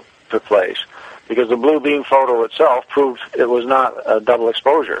claims took place, because the blue beam photo itself proved it was not a double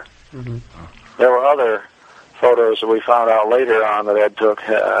exposure. Mm-hmm. There were other photos that we found out later on that Ed took,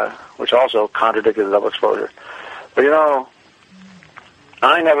 which also contradicted the double exposure. But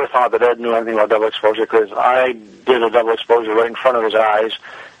I never thought that Ed knew anything about double exposure, because I did a double exposure right in front of his eyes,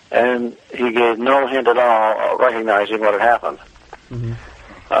 and he gave no hint at all of recognizing what had happened. Mm-hmm.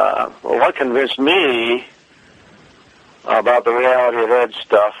 What convinced me about the reality of Ed's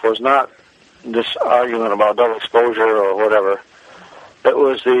stuff was not this argument about double exposure or whatever. It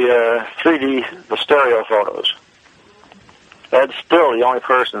was the 3D, the stereo photos. Ed's still the only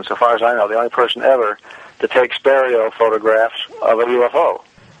person, so far as I know, the only person ever to take stereo photographs of a UFO.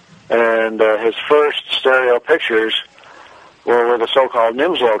 And his first stereo pictures were with a so-called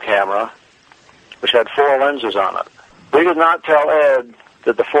Nimslo camera, which had 4 lenses on it. We did not tell Ed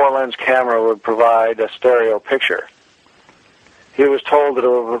that the 4-lens camera would provide a stereo picture. He was told that it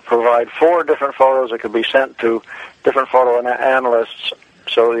would provide 4 different photos that could be sent to different photo analysts,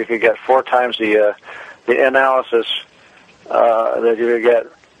 so you could get 4 times the analysis that you would get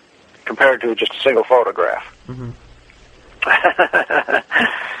compared to just a single photograph. Mm-hmm.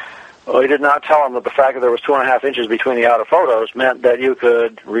 Well, he did not tell him that the fact that there was 2.5 inches between the outer photos meant that you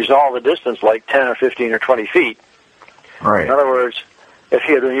could resolve the distance like 10 or 15 or 20 feet. Right. In other words, if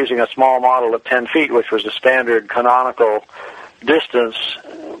he had been using a small model of 10 feet, which was the standard canonical distance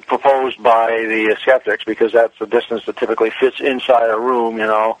proposed by the skeptics, because that's the distance that typically fits inside a room,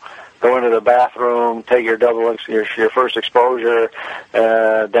 go into the bathroom, take your your first exposure,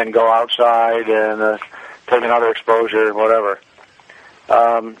 then go outside and take another exposure, whatever.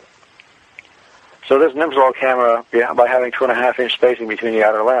 So this Nimslo camera, by having 2.5-inch spacing between the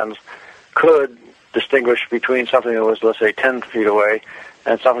outer lens, could distinguish between something that was, let's say, 10 feet away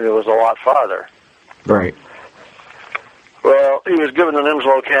and something that was a lot farther. Right. Well, he was given the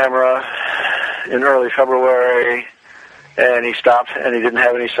Nimslo camera in early February, and he stopped, and he didn't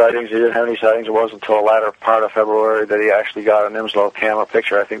have any sightings. It wasn't until the latter part of February that he actually got a Nimslo camera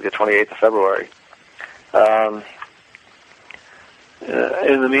picture, I think the 28th of February.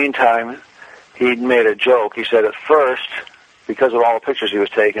 In the meantime, he made a joke. He said at first, because of all the pictures he was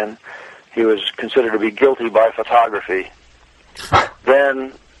taking, he was considered to be guilty by photography.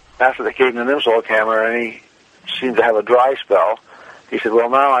 Then, after they gave him the Nimslo camera and he seemed to have a dry spell, he said, well,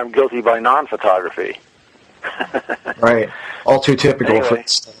 now I'm guilty by non-photography. Right. All too typical anyway, for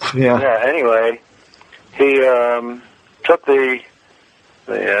stuff. Yeah. Yeah, anyway, he took the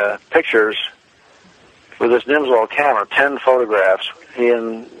pictures with this Nimslo camera, 10 photographs. He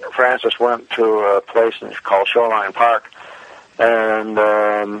and Francis went to a place called Shoreline Park, and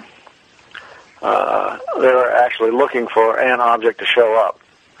they were actually looking for an object to show up.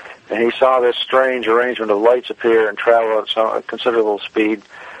 And he saw this strange arrangement of lights appear and travel at a considerable speed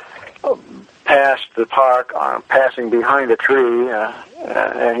past the park, passing behind a tree,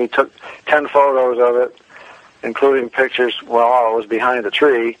 and he took 10 photos of it, including pictures while it was behind the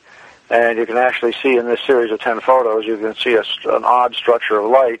tree. And you can actually see in this series of 10 photos, you can see an odd structure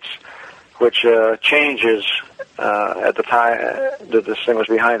of lights, which changes at the time that this thing was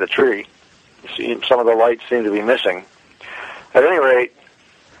behind the tree. Some of the lights seem to be missing. At any rate,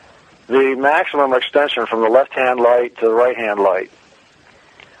 the maximum extension from the left-hand light to the right-hand light.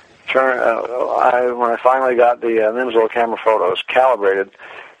 When I finally got the Nimslo camera photos calibrated,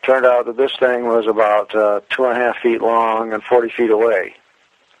 turned out that this thing was about 2.5 feet long and 40 feet away.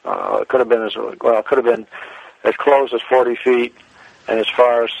 It could have been as close as 40 feet and as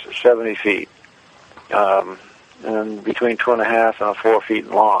far as 70 feet, and between 2.5 and 4 feet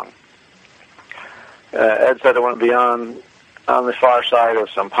long. Ed said it went beyond on the far side of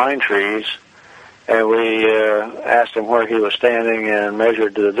some pine trees, and we asked him where he was standing and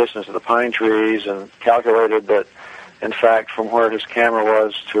measured the distance of the pine trees and calculated that, in fact, from where his camera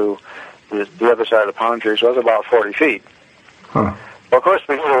was to the other side of the pine trees was about 40 feet. Huh. Well, of course,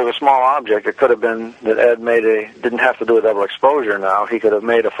 because it was a small object, it could have been that Ed didn't have to do a double exposure now. He could have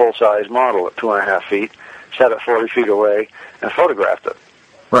made a full-size model at 2.5 feet, set it 40 feet away, and photographed it.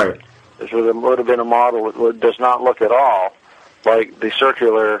 Right. This would have been a model that does not look at all like the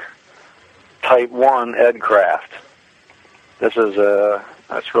circular Type 1 Ed craft. This is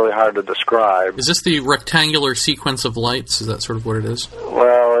that's really hard to describe. Is this the rectangular sequence of lights? Is that sort of what it is?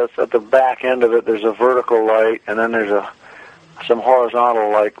 Well, it's at the back end of it. There's a vertical light, and then there's some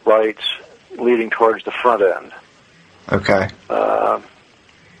horizontal like lights leading towards the front end. Okay.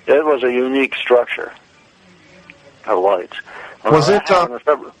 It was a unique structure of lights. Was it?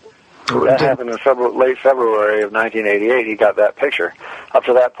 That happened in late February of 1988. He got that picture. Up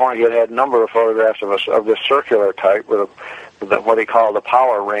to that point, he had a number of photographs of this circular type with what he called a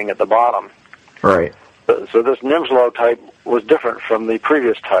power ring at the bottom. Right. So this Nimslo type was different from the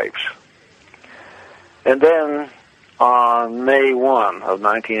previous types. And then on May 1 of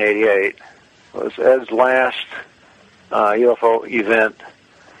 1988 was Ed's last UFO event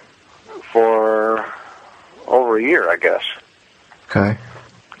for over a year, I guess. Okay.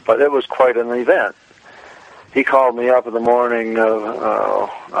 But it was quite an event. He called me up in the morning of,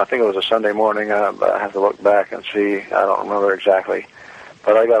 I think it was a Sunday morning. I have to look back and see. I don't remember exactly.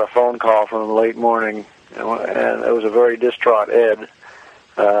 But I got a phone call from him late morning, and it was a very distraught Ed.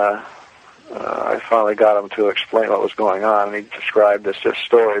 I finally got him to explain what was going on, and he described this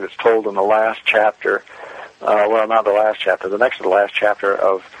story that's told in the last chapter. Well, not the last chapter, the next to the last chapter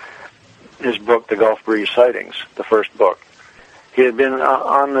of his book, The Gulf Breeze Sightings, the first book. He had been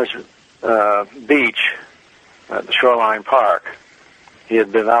on this beach at the Shoreline Park. He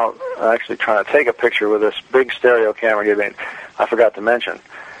had been out actually trying to take a picture with this big stereo camera I forgot to mention.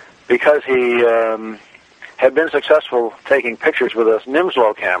 Because he had been successful taking pictures with this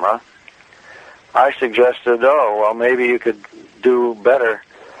Nimslo camera, I suggested, maybe you could do better.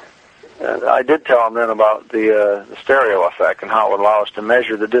 I did tell him then about the stereo effect and how it would allow us to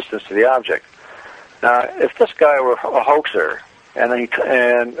measure the distance to the object. Now, if this guy were a hoaxer, and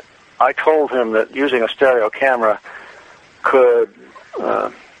I told him that using a stereo camera could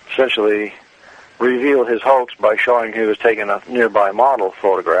essentially reveal his hoax by showing he was taking a nearby model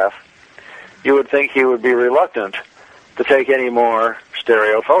photograph, you would think he would be reluctant to take any more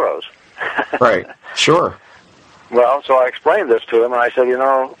stereo photos. Right. Sure. Well, so I explained this to him, and I said,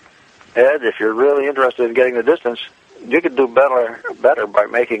 Ed, if you're really interested in getting the distance, you could do better by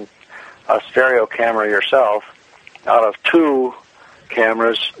making a stereo camera yourself out of two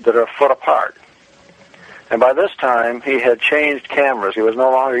cameras that are a foot apart. And by this time, he had changed cameras. He was no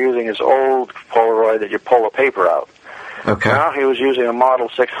longer using his old Polaroid that you pull the paper out. Okay. Now he was using a Model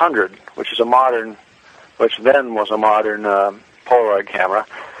 600, which then was a modern Polaroid camera.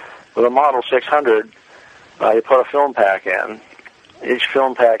 With a Model 600, you put a film pack in. Each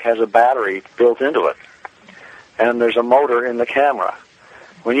film pack has a battery built into it. And there's a motor in the camera.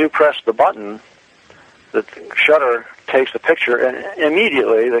 When you press the button, the shutter takes the picture, and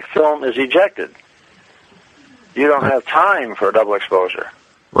immediately the film is ejected. You don't have time for a double exposure.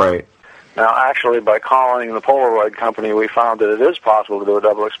 Right. Now, actually, by calling the Polaroid company, we found that it is possible to do a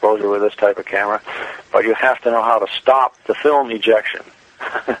double exposure with this type of camera, but you have to know how to stop the film ejection.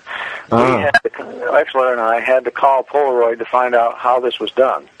 Exler and I had to call Polaroid to find out how this was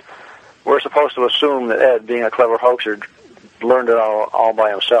done. We're supposed to assume that Ed, being a clever hoaxer, learned it all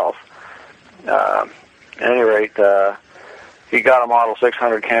by himself. At any rate, he got a Model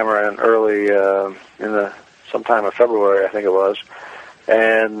 600 camera in early, sometime in February, I think it was,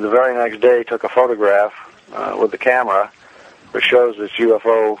 and the very next day took a photograph with the camera, which shows this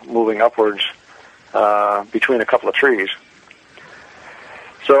UFO moving upwards between a couple of trees.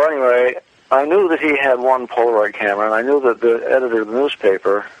 So anyway, I knew that he had one Polaroid camera, and I knew that the editor of the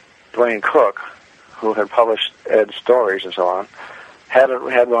newspaper, Dwayne Cook, who had published Ed's stories and so on, had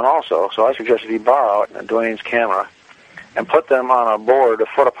one also. So I suggested he borrow Dwayne's camera and put them on a board a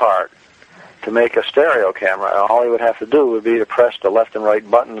foot apart to make a stereo camera. All he would have to do would be to press the left and right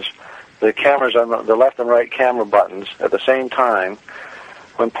buttons, the cameras on the left and right camera buttons at the same time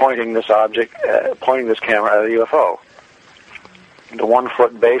when pointing this camera at a UFO. The 1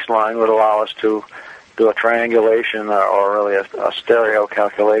 foot baseline would allow us to do a triangulation or really a stereo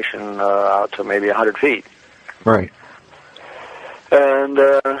calculation out to maybe 100 feet. Right. And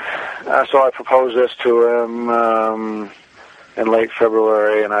so I proposed this to him in late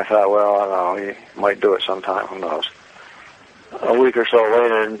February, and I thought, well, I don't know, he might do it sometime, who knows. A week or so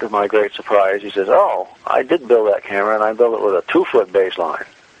later, and to my great surprise, he says, oh, I did build that camera, and I built it with a 2 foot baseline.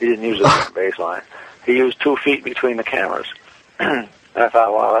 He didn't use a baseline. He used 2 feet between the cameras. And I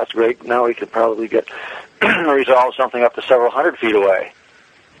thought, wow, that's great. Now we could probably resolve something up to several hundred feet away.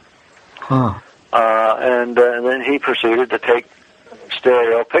 Huh. And then he proceeded to take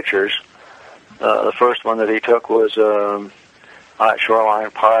stereo pictures. The first one that he took was at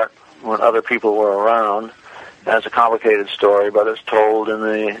Shoreline Park when other people were around. That's a complicated story, but it's told in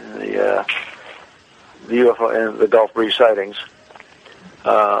the UFO in the Gulf Breeze sightings.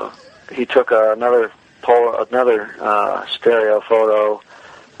 He took another stereo photo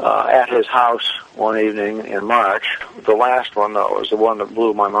at his house one evening in March. The last one, though, was the one that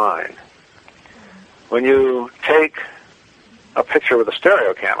blew my mind. When you take a picture with a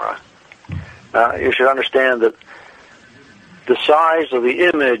stereo camera, you should understand that the size of the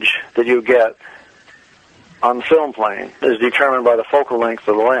image that you get on the film plane is determined by the focal length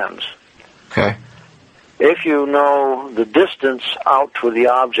of the lens. Okay. If you know the distance out to the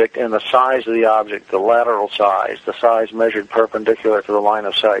object and the size of the object, the lateral size, the size measured perpendicular to the line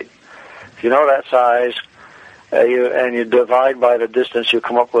of sight, if you know that size and you divide by the distance, you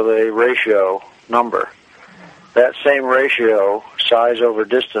come up with a ratio number. That same ratio, size over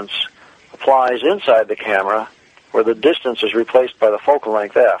distance, applies inside the camera where the distance is replaced by the focal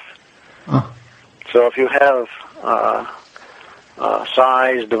length f. Oh. So if you have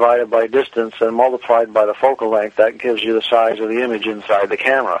size divided by distance and multiplied by the focal length, that gives you the size of the image inside the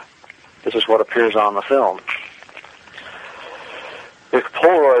camera. This is what appears on the film. The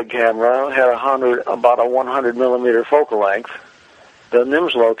Polaroid camera had about a 100 millimeter focal length. The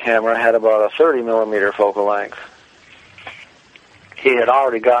Nimslo camera had about a 30 millimeter focal length. He had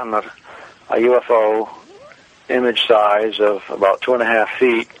already gotten a UFO image size of about 2.5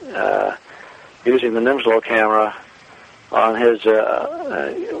 feet using the Nimslo camera on his,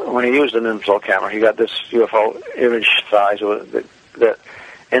 when he used the Nimslo camera, he got this UFO image size that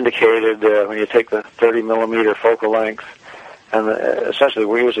indicated when you take the 30 millimeter focal length, and essentially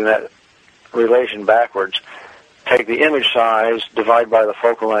we're using that relation backwards. Take the image size, divide by the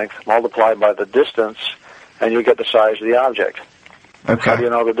focal length, multiply by the distance, and you get the size of the object. Okay. How do you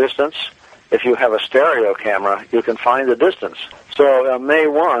know the distance? If you have a stereo camera, you can find the distance. So on May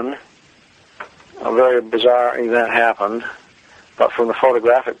 1, a very bizarre event happened, but from the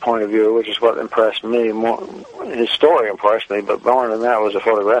photographic point of view, which is what impressed me, more, his story impressed me, but more than that was a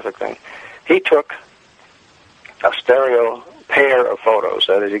photographic thing. He took a stereo pair of photos.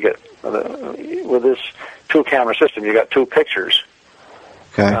 That is, you get, with this two-camera system, you got two pictures.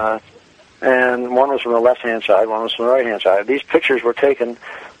 Okay. And one was from the left-hand side, one was from the right-hand side. These pictures were taken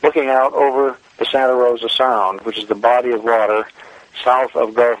looking out over the Santa Rosa Sound, which is the body of water south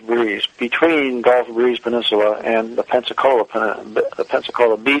of Gulf Breeze, between Gulf Breeze Peninsula and the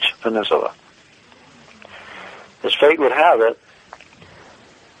Pensacola Beach Peninsula. As fate would have it,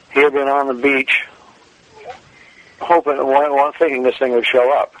 he had been on the beach hoping, thinking this thing would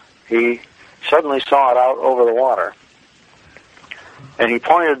show up. He suddenly saw it out over the water. And he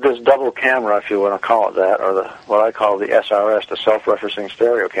pointed this double camera, if you want to call it that, or what I call the SRS, the self-referencing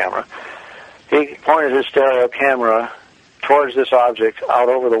stereo camera. He pointed his stereo camera towards this object out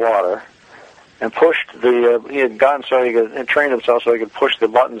over the water and pushed he had gotten so he could train himself so he could push the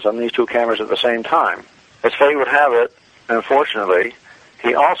buttons on these two cameras at the same time. As fate would have it, unfortunately,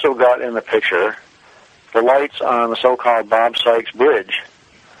 he also got in the picture the lights on the so-called Bob Sykes Bridge.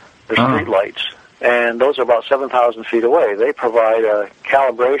 They're street lights. And those are about 7,000 feet away. They provide a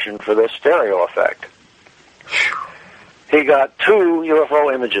calibration for this stereo effect. He got two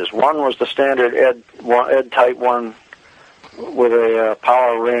UFO images. One was the standard Ed Type 1 with a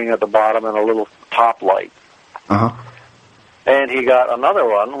power ring at the bottom and a little top light. Uh-huh. And he got another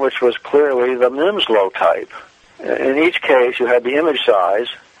one, which was clearly the Nimslo type. In each case, you had the image size,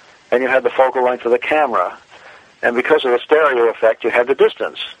 and you had the focal length of the camera. And because of the stereo effect, you had the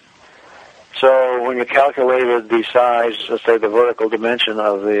distance. So when you calculated the size, let's say the vertical dimension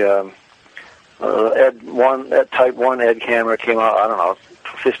of the Type 1 ED camera came out, I don't know,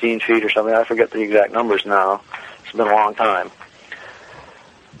 15 feet or something. I forget the exact numbers now. It's been a long time.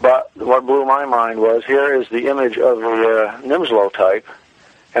 But what blew my mind was, here is the image of the Nimslo type,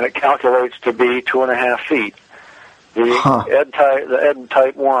 and it calculates to be 2.5 feet. The ED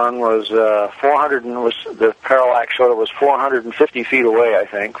Type 1 was 400, and the parallax showed it was 450 feet away, I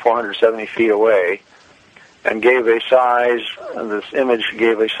think, 470 feet away, and gave a size. And this image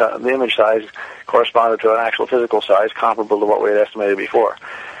gave the image size corresponded to an actual physical size comparable to what we had estimated before.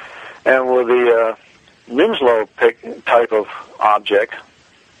 And with the Nimslo type of object,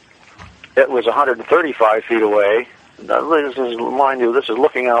 it was 135 feet away. Now, mind you, this is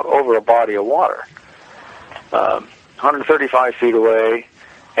looking out over a body of water. 135 feet away,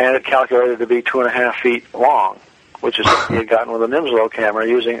 and it calculated to be 2.5 feet long, which is what he had gotten with a Nimslo camera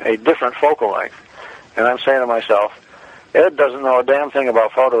using a different focal length. And I'm saying to myself, Ed doesn't know a damn thing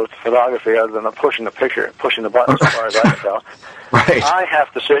about photography other than pushing the buttons as far as I can tell. Right. I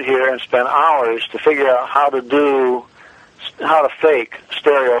have to sit here and spend hours to figure out how to fake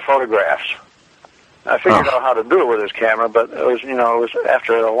stereo photographs. I figured out how to do it with his camera, but it was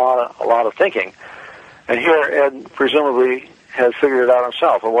after a lot of thinking. And here Ed presumably had figured it out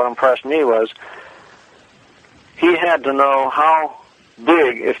himself. And what impressed me was he had to know how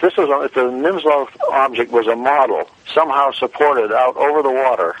big, if the Nimslo object was a model somehow supported out over the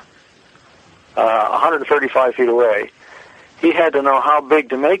water, 135 feet away, he had to know how big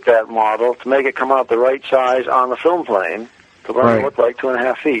to make that model to make it come out the right size on the film plane to look like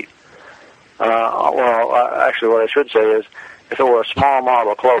 2.5 feet. Actually, what I should say is, if it were a small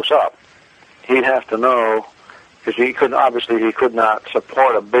model close up, he'd have to know, because he could not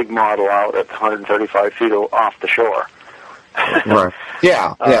support a big model out at 135 feet off the shore. Right.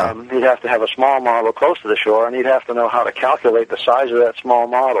 Yeah. He'd have to have a small model close to the shore, and he'd have to know how to calculate the size of that small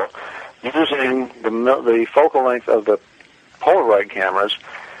model using the focal length of the Polaroid cameras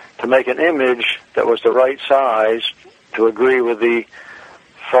to make an image that was the right size to agree with the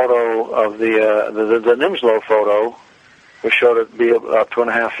photo of the Nimslo photo, which showed it to be about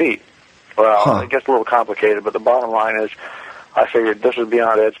 2.5 feet. Well, it gets a little complicated, but the bottom line is, I figured this is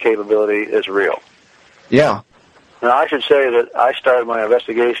beyond Ed's capability, is real. Yeah. Now, I should say that I started my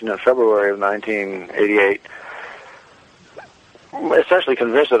investigation in February of 1988, essentially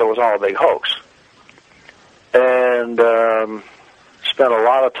convinced that it was all a big hoax, and spent a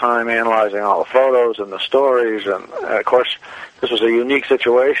lot of time analyzing all the photos and the stories, and of course, this was a unique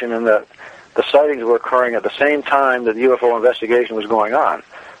situation in that the sightings were occurring at the same time that the UFO investigation was going on.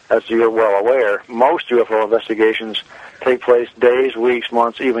 As you're well aware, most UFO investigations take place days, weeks,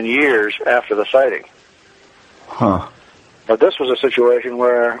 months, even years after the sighting. But this was a situation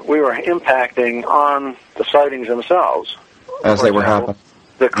where we were impacting on the sightings themselves. As they were happening.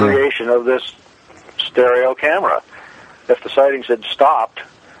 The creation of this stereo camera. If the sightings had stopped,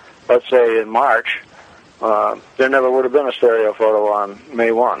 let's say in March, there never would have been a stereo photo on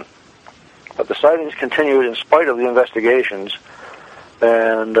May 1. But the sightings continued in spite of the investigations.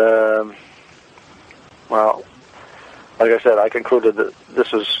 And, like I said, I concluded that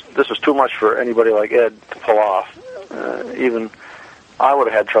this was too much for anybody like Ed to pull off. Even I would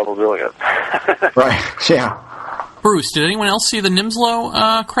have had trouble doing it. Right, yeah. Bruce, did anyone else see the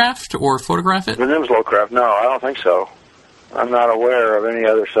Nimslo craft or photograph it? The Nimslo craft? No, I don't think so. I'm not aware of any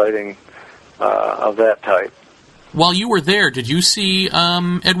other sighting of that type. While you were there, did you see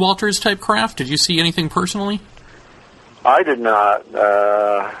Ed Walters type craft? Did you see anything personally? I did not.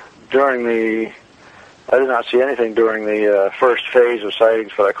 I did not see anything during the first phase of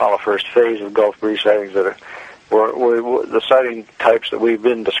sightings, what I call a first phase of Gulf Breeze sightings, that were the sighting types that we've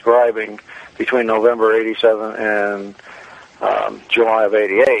been describing between November '87 and July of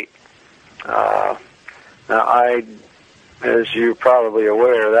 '88. Now, as you're probably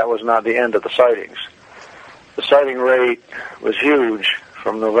aware, that was not the end of the sightings. The sighting rate was huge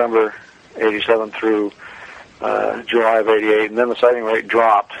from November '87 through July of '88, and then the sighting rate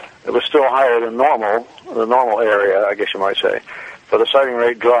dropped. It was still higher than normal, the normal area, I guess you might say, but the sighting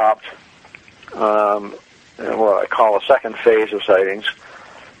rate dropped in what I call a second phase of sightings.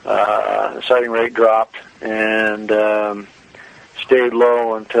 The sighting rate dropped and stayed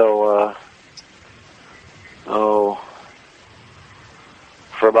low until, for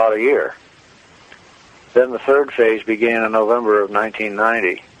about a year. Then the third phase began in November of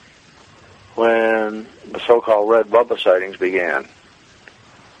 1990, when the so-called Red Bubba sightings began.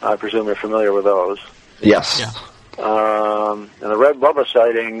 I presume you're familiar with those. Yes. Yeah. And the Red Bubba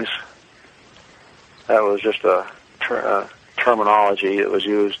sightings, that was just a terminology that was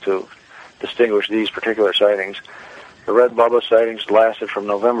used to distinguish these particular sightings. The Red Bubba sightings lasted from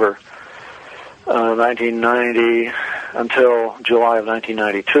November 1990 until July of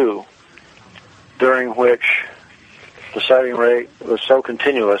 1992, during which the sighting rate was so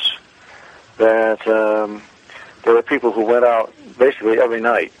continuous that there were people who went out basically every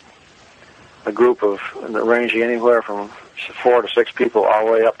night, a group of ranging anywhere from 4 to 6 people all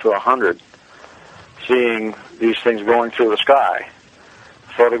the way up to 100, seeing these things going through the sky.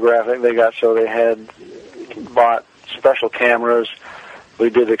 Photographing, they had bought special cameras. We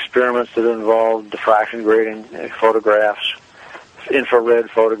did experiments that involved diffraction grating, photographs,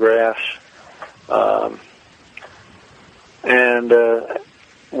 infrared photographs, and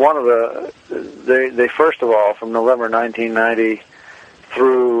one of they first of all, from November 1990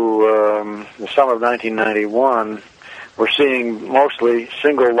 through the summer of 1991, we're seeing mostly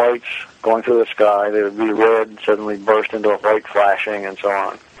single lights going through the sky. They would be red, suddenly burst into a white flashing, and so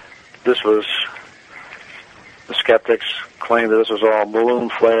on. This was, the skeptics claimed that this was all balloon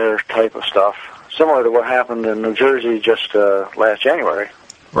flare type of stuff, similar to what happened in New Jersey just last January.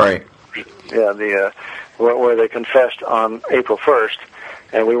 Right. Yeah, where they confessed on April 1st,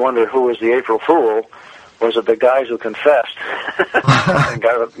 and we wondered who was the April Fool. Was it the guys who confessed and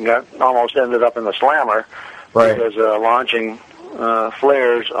got almost ended up in the slammer? Right. Because launching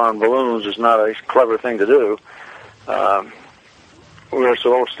flares on balloons is not a clever thing to do. We were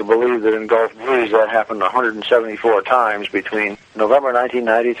supposed to believe that in Gulf Breeze that happened 174 times between November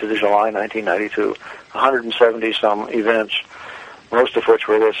 1990 to July 1992. 170-some events, most of which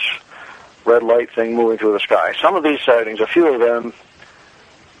were this red light thing moving through the sky. Some of these sightings, a few of them,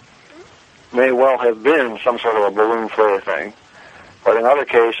 may well have been some sort of a balloon flare thing. But in other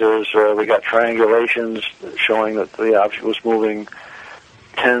cases, we got triangulations showing that the object was moving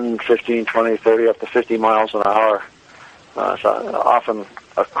 10, 15, 20, 30, up to 50 miles an hour. So often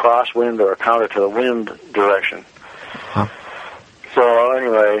a crosswind or a counter to the wind direction. Huh. So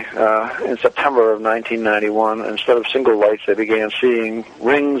anyway, in September of 1991, instead of single lights, they began seeing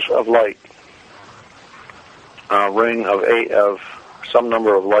rings of light. A ring of some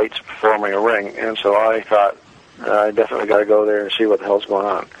number of lights forming a ring. And so I thought, I definitely got to go there and see what the hell's going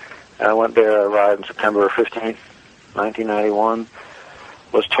on. And I went there, arrived on September 15th, 1991.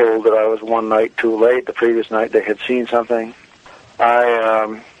 Was told that I was one night too late. The previous night they had seen something.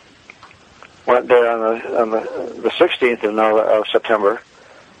 I went there on the 16th of September,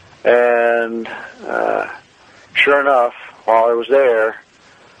 and sure enough, while I was there,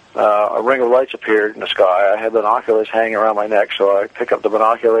 a ring of lights appeared in the sky. I had binoculars hanging around my neck, so I picked up the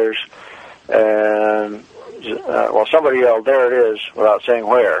binoculars, and somebody yelled, "There it is," without saying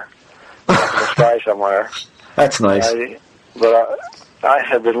where, in the sky somewhere. That's nice. I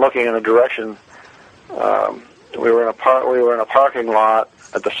had been looking in a direction. We were in a parking lot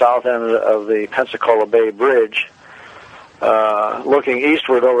at the south end of the Pensacola Bay Bridge, looking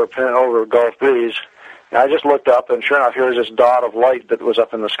eastward over Gulf Breeze. And I just looked up, and sure enough, here was this dot of light that was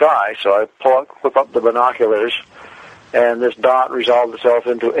up in the sky. So I whip up the binoculars, and this dot resolved itself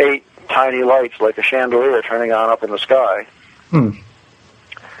into 8 tiny lights, like a chandelier turning on up in the sky. Hmm.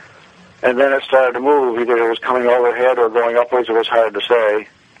 And then it started to move. Either it was coming overhead or going upwards. It was hard to say.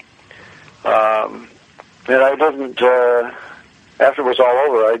 And I didn't, after it was all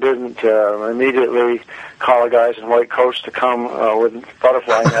over, I didn't immediately call the guys in white coats to come with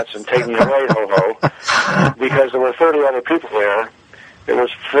butterfly nets and take me away, ho-ho, because there were 30 other people there. It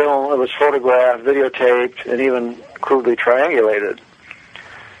was filmed, it was photographed, videotaped, and even crudely triangulated.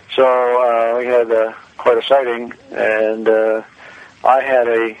 So we had quite a sighting, and I had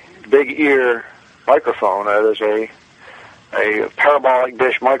a big ear microphone. That is a parabolic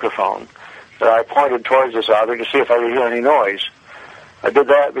dish microphone that I pointed towards this object to see if I could hear any noise. I did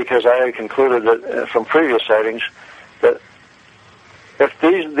that because I had concluded that from previous sightings that if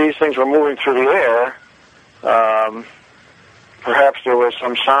these things were moving through the air, perhaps there was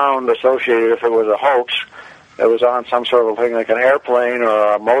some sound associated. If it was a hoax, it was on some sort of thing like an airplane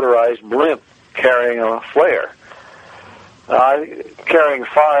or a motorized blimp carrying a flare. Carrying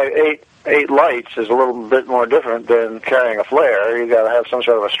 8 lights is a little bit more different than carrying a flare. You got to have some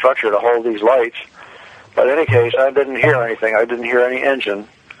sort of a structure to hold these lights. But in any case, I didn't hear anything. I didn't hear any engine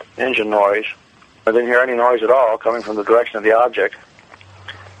noise. I didn't hear any noise at all coming from the direction of the object.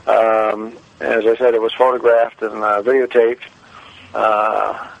 As I said, it was photographed and videotaped.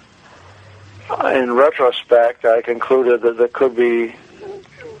 In retrospect, I concluded that it could be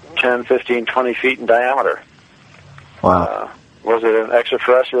 10, 15, 20 feet in diameter. Wow. Was it an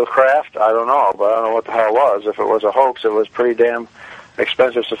extraterrestrial craft? I don't know, but I don't know what the hell it was. If it was a hoax, it was pretty damn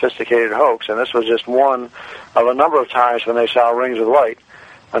expensive, sophisticated hoax, and this was just one of a number of times when they saw rings of light.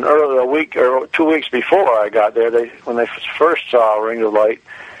 And a week or 2 weeks before I got there, when they first saw a ring of light,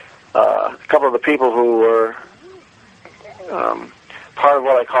 a couple of the people who were part of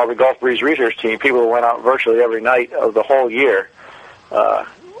what I call the Gulf Breeze research team, people who went out virtually every night of the whole year,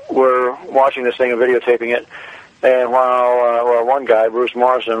 were watching this thing and videotaping it. And while one guy, Bruce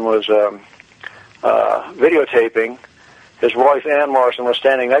Morrison, was videotaping, his wife, Ann Morrison, was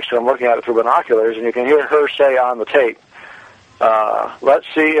standing next to him looking at it through binoculars, and you can hear her say on the tape, let's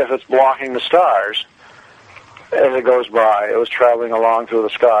see if it's blocking the stars as it goes by. It was traveling along through the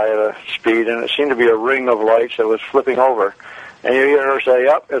sky at a speed, and it seemed to be a ring of lights that was flipping over. And you hear her say,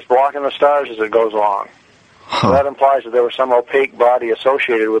 yep, it's blocking the stars as it goes along. Huh. So that implies that there was some opaque body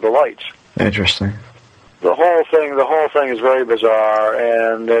associated with the lights. Interesting. The whole thing is very bizarre,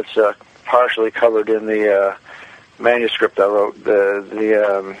 and it's partially covered in the manuscript I wrote,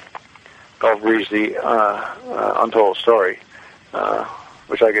 the Gulf Breeze, the Untold Story,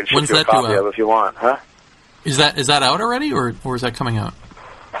 which I could ship you a copy of if you want, huh? Is that out already, or is that coming out?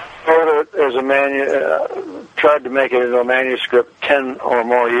 There's tried to make it into a manuscript 10 or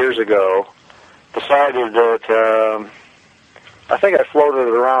more years ago. Decided that I think I floated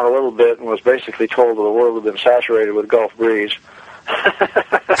it around a little bit and was basically told that the world had been saturated with Gulf Breeze.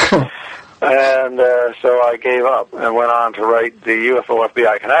 And so I gave up and went on to write the UFO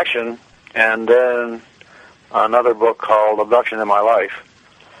FBI Connection, and then another book called Abduction in My Life.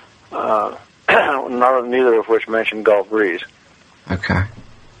 Neither of which mentioned Gulf Breeze. Okay.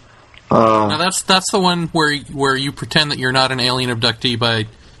 Now that's the one where you pretend that you're not an alien abductee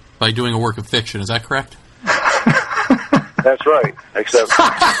by doing a work of fiction. Is that correct? That's right. Except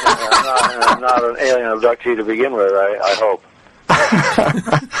I'm not an alien abductee to begin with. I hope.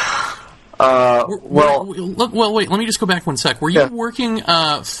 Wait. Let me just go back one sec. Were you working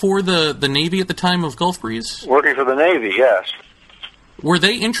for the Navy at the time of Gulf Breeze? Working for the Navy, yes. Were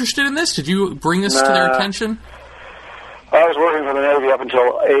they interested in this? Did you bring this to their attention? I was working for the Navy up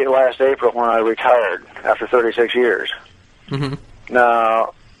until last April when I retired after 36 years. Mm-hmm.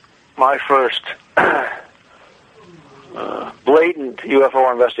 Now, my first blatant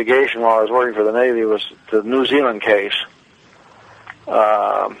UFO investigation while I was working for the Navy was the New Zealand case.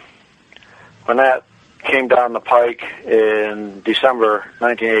 When that came down the pike in December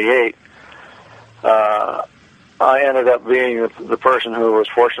 1988, I ended up being the person who was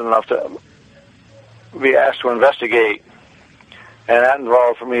fortunate enough to be asked to investigate, and that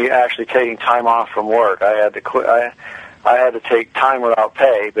involved for me actually taking time off from work. I had to quit. I had to take time without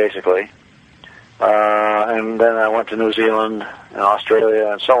pay, basically, and then I went to New Zealand and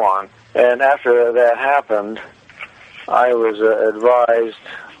Australia and so on. And after that happened, I was advised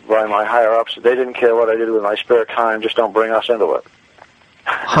by my higher-ups that they didn't care what I did with my spare time, just don't bring us into it.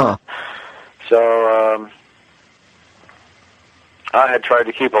 Huh. So I had tried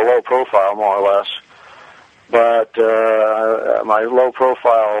to keep a low profile, more or less, but my low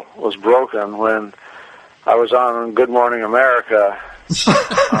profile was broken when I was on Good Morning America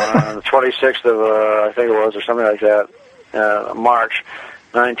on the 26th of, I think it was, or something like that, March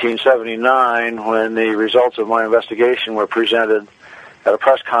 1979, when the results of my investigation were presented at a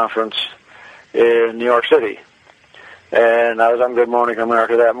press conference in New York City. And I was on Good Morning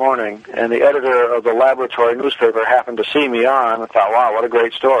America that morning, and the editor of the laboratory newspaper happened to see me on and thought, wow, what a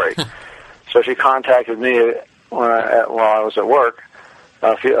great story. So she contacted me while I was at work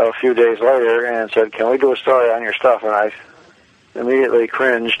a few days later and said, can we do a story on your stuff? And I immediately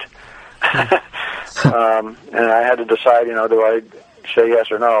cringed. And I had to decide, do I say yes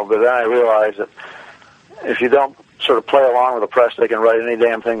or no? But then I realized that if you don't sort of play along with the press, they can write any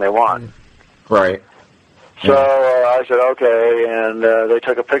damn thing they want. Right. So I said, okay, and they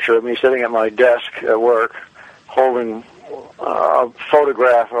took a picture of me sitting at my desk at work holding a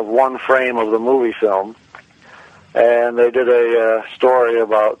photograph of one frame of the movie film, and they did a story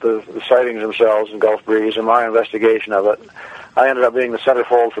about the sightings themselves in Gulf Breeze and my investigation of it. I ended up being the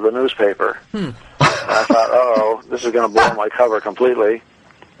centerfold for the newspaper. And I thought, this is going to blow my cover completely.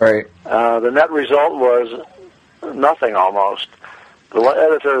 Right. The net result was nothing almost. The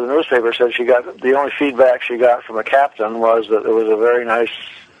editor of the newspaper said the only feedback she got from the captain was that it was a very nice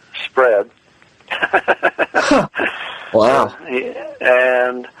spread. Wow.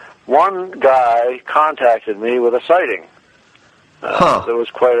 And one guy contacted me with a sighting. That was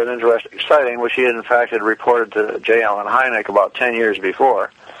quite an interesting sighting, which he in fact had reported to J. Allen Hynek about 10 years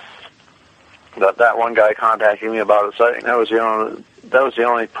before. That one guy contacting me about a sighting. That was the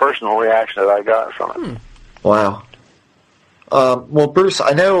only personal reaction that I got from it. Wow. Well, Bruce,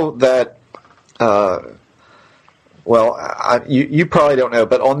 I know that. You probably don't know,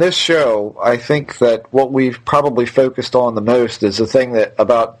 but on this show, I think that what we've probably focused on the most is the thing that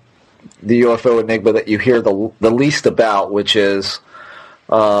about the UFO Enigma that you hear the least about, which is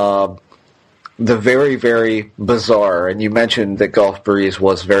the very, very bizarre. And you mentioned that Gulf Breeze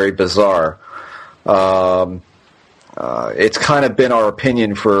was very bizarre. It's kind of been our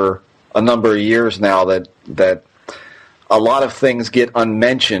opinion for a number of years now that a lot of things get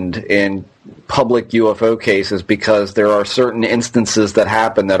unmentioned in public UFO cases because there are certain instances that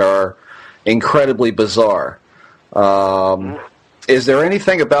happen that are incredibly bizarre. Is there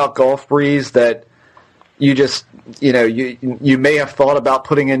anything about Gulf Breeze that you just, you may have thought about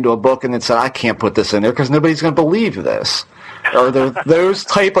putting into a book and then said, I can't put this in there because nobody's going to believe this? Are there those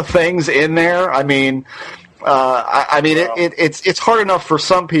type of things in there? I mean, it's hard enough for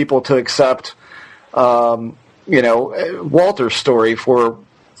some people to accept, Walter's story for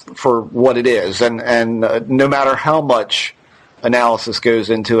what it is, and no matter how much analysis goes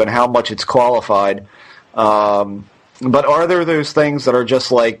into and how much it's qualified, but are there those things that are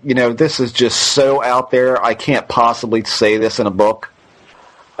just like, this is just so out there, I can't possibly say this in a book?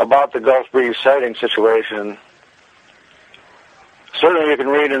 About the Gulf Breeze sighting situation, certainly you can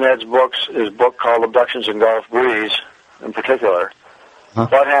read in Ed's books, his book called Abductions in Gulf Breeze, in particular,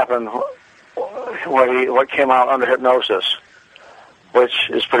 what happened, what came out under hypnosis, which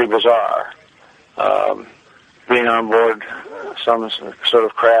is pretty bizarre. Being on board some sort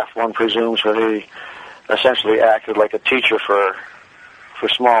of craft, one presumes that he essentially acted like a teacher for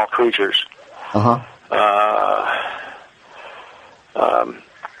small creatures. But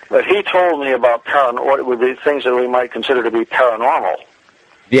he told me about what would be things that we might consider to be paranormal.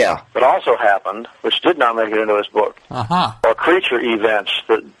 Yeah. That also happened, which did not make it into his book. Or creature events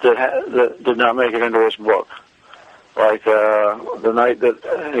that did not make it into his book. Like the night that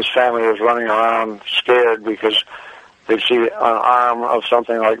his family was running around scared because they'd see an arm of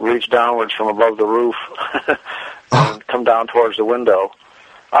something like reach downwards from above the roof and come down towards the window.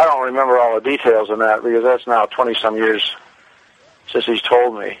 I don't remember all the details in that because that's now 20-some years since he's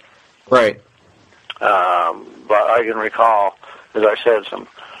told me. Right. But I can recall, as I said, some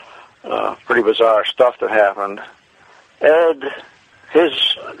pretty bizarre stuff that happened. Ed,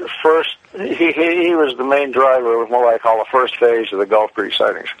 his first, he was the main driver of what I call the first phase of the Gulf Breeze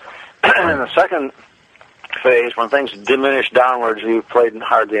sightings. In the second phase, when things diminished downwards, he played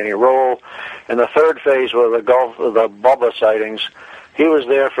hardly any role. In the third phase, with the Bubba sightings, he was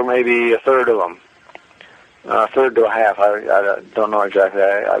there for maybe a third of them. A third to a half. I don't know exactly.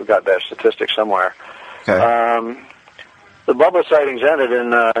 I've got that statistic somewhere. Okay. The Bubba sightings ended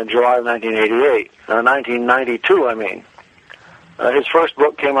in July of 1988. 1992, I mean. His first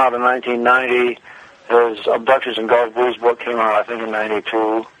book came out in 1990. His Abductions in Gulf Breeze book came out, I think, in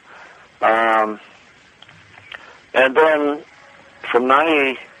 92. And then from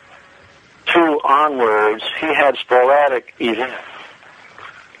 92 onwards, he had sporadic events.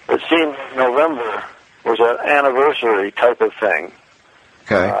 It seemed November was an anniversary type of thing.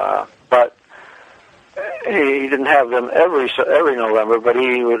 Okay. But he didn't have them every November, but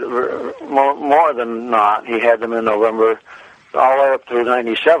he would, more than not, he had them in November all the way up through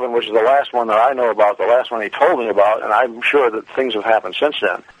 97, which is the last one that I know about, the last one he told me about, and I'm sure that things have happened since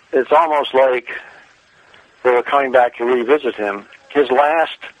then. It's almost like they were coming back to revisit him. His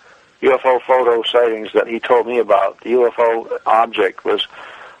last UFO photo sightings that he told me about, the UFO object was,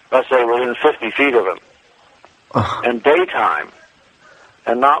 let's say, within 50 feet of him. And daytime.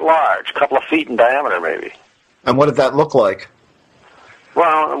 And not large, a couple of feet in diameter maybe. And what did that look like?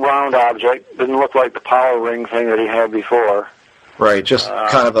 Round object. Didn't look like the power ring thing that he had before. Right, just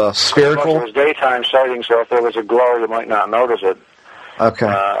kind of a spherical? It was daytime sighting, so if there was a glow, you might not notice it. Okay.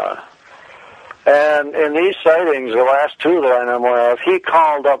 And in these sightings, the last two that I know more of, he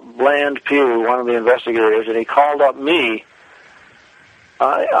called up Bland Pugh, one of the investigators, and he called up me.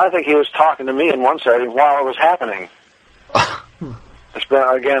 I think he was talking to me in one sighting while it was happening. It's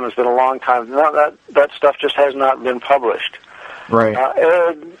been a long time. No, that stuff just has not been published. Right.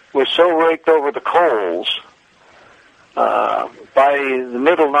 Ed was so raked over the coals by the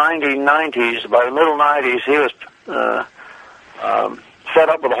middle 1990s. By the middle 90s, he was fed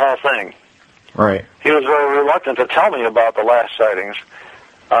up with the whole thing. Right. He was very reluctant to tell me about the last sightings.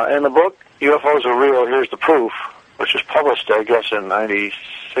 In the book, UFOs Are Real, Here's the Proof, which was published, I guess, in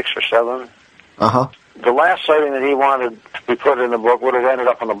 96 or 7. The last sighting that he wanted to be put in the book would have ended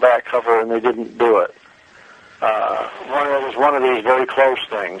up on the back cover, and they didn't do it. It was one of these very close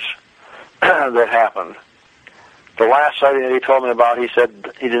things that happened. The last sighting that he told me about, he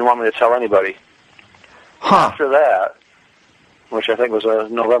said he didn't want me to tell anybody. After that, which I think was a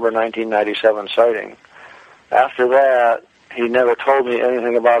November 1997 sighting. After that, he never told me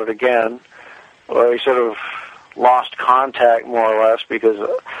anything about it again. Well, he sort of lost contact, more or less, because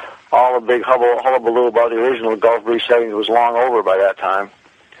all the big hullabaloo about the original Gulf Breeze sighting was long over by that time.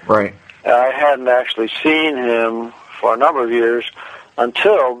 Right. I hadn't actually seen him for a number of years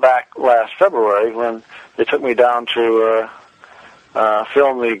until back last February when they took me down to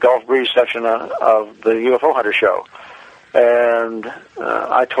film the Gulf Breeze section of the UFO Hunter show. And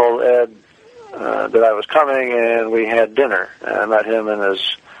I told Ed that I was coming, and we had dinner. And I met him and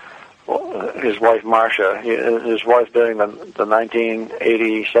his wife, Marcia. His wife during the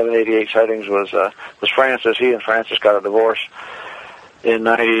 1987-88 sightings was Francis. He and Francis got a divorce in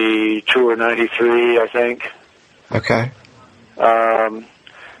 92 or 93, I think. Okay. And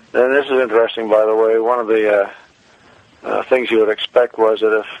this is interesting, by the way. One of the things you would expect was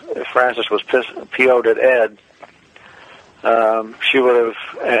that if Francis was PO'd at Ed, she would have,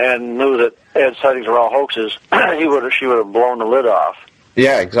 and knew that Ed's sightings were all hoaxes, she would have blown the lid off.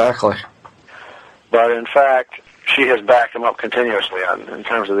 Yeah, exactly. But in fact, she has backed him up continuously in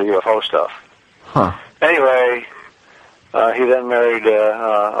terms of the UFO stuff. Huh. Anyway, he then married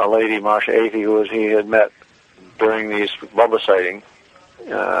a lady, Marcia Athey, who he had met during these Bubba sighting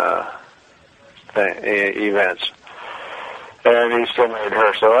events. And he still married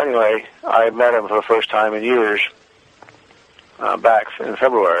her. So anyway, I met him for the first time in years back in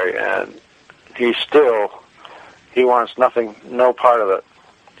February, and he wants nothing, no part of it.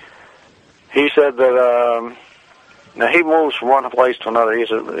 He said that, now he moves from one place to another. He's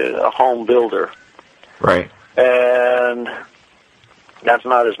a home builder. Right. And that's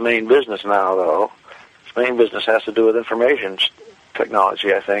not his main business now, though. His main business has to do with information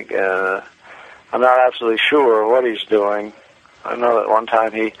technology, I think. I'm not absolutely sure what he's doing. I know that one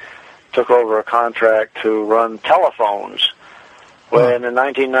time he took over a contract to run telephones. When in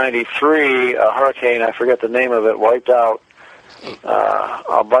 1993, a hurricane, I forget the name of it, wiped out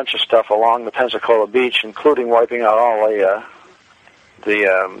a bunch of stuff along the Pensacola beach, including wiping out all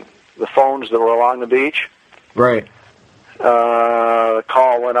the phones that were along the beach. Right. The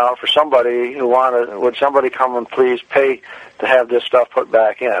call went out for somebody who would somebody come and please pay to have this stuff put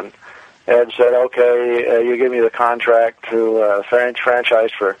back in? Ed said, okay, you give me the contract to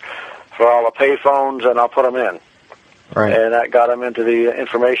franchise for all the pay phones, and I'll put them in. Right. And that got him into the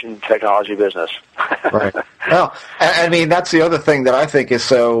information technology business. Right. Well, I mean, that's the other thing that I think is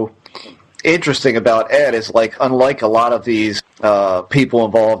so interesting about Ed is, like, unlike a lot of these people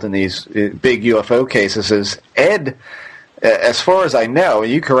involved in these big UFO cases, is Ed, as far as I know, and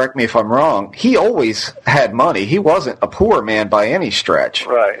you correct me if I'm wrong, he always had money. He wasn't a poor man by any stretch.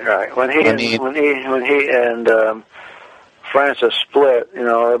 Right. When he and Francis split,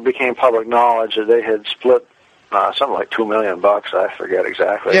 it became public knowledge that they had split something like $2 million. I forget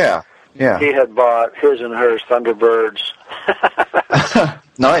exactly. Yeah. He had bought his and hers Thunderbirds.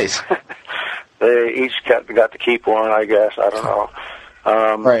 Nice. They each got to keep one, I guess. I don't know.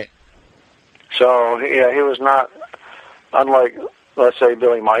 Right. So yeah, he was not, unlike, let's say,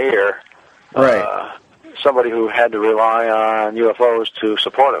 Billy Meier, right, somebody who had to rely on UFOs to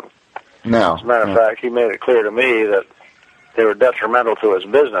support him. No. As a matter of fact, he made it clear to me that they were detrimental to his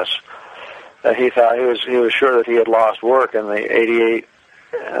business. And he thought he was sure that he had lost work in the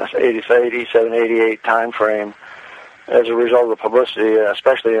 87, 88 time frame as a result of the publicity,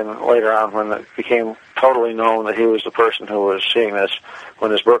 especially later on when it became totally known that he was the person who was seeing this when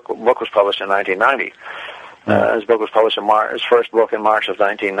his book was published in 1990. His book was published his first book in March of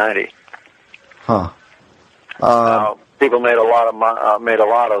 1990. Huh. People made a lot of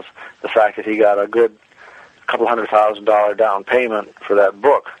the fact that he got a good couple $100,000 down payment for that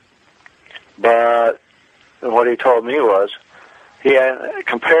book. But what he told me was,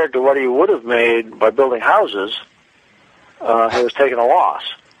 compared to what he would have made by building houses, he was taking a loss.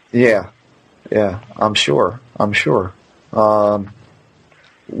 Yeah, I'm sure. You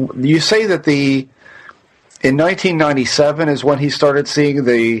say that in 1997 is when he started seeing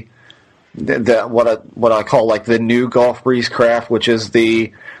the what I call like the new Gulf Breeze craft, which is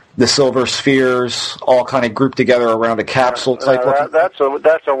the silver spheres all kind of grouped together around a capsule type. That's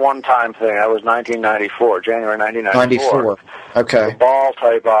a one-time thing. That was 1994, January 1994. 94. Okay. A ball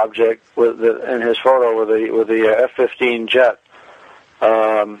type object in his photo with the F-15 jet.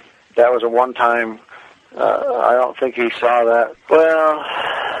 That was a one-time. I don't think he saw that. Well,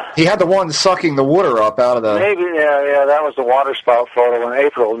 he had the one sucking the water up out of the. Maybe, yeah. That was the water spout photo in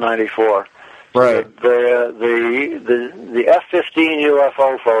April of '94. Right. The F-15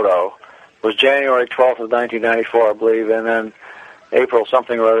 UFO photo was January 12th of 1994, I believe, and then April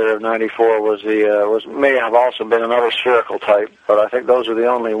something or other of '94 may have also been another spherical type, but I think those are the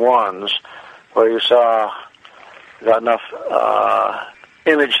only ones where you got enough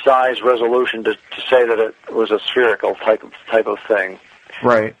image size resolution to say that it was a spherical type of thing.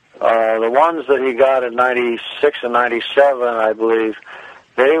 Right. The ones that he got in '96 and '97, I believe,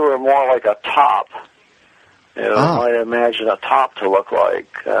 they were more like a top. You might imagine a top to look like,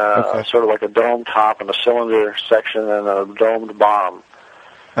 sort of like a dome top and a cylinder section and a domed bottom.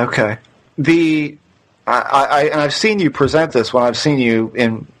 Okay. I've seen you present this when I've seen you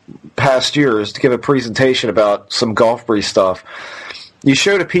in past years to give a presentation about some Gulf breeze stuff. You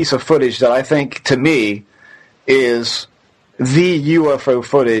showed a piece of footage that I think, to me, is the UFO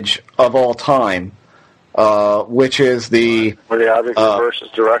footage of all time, which is the... Where the object reverses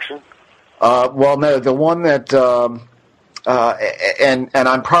direction? Well, no, the one that, and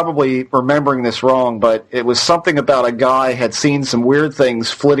I'm probably remembering this wrong, but it was something about a guy had seen some weird things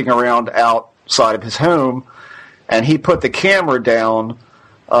flitting around outside of his home, and he put the camera down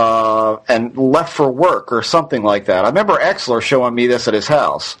and left for work or something like that. I remember Exler showing me this at his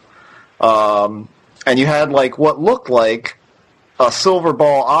house, and you had like what looked like a silver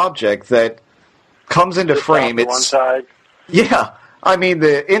ball object that comes into frame. It's one side. Yeah. I mean,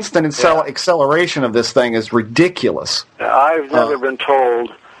 the instant acceleration of this thing is ridiculous. I've never been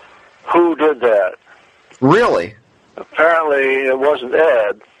told who did that. Really? Apparently, it wasn't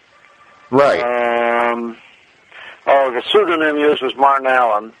Ed. Right. The pseudonym used was Martin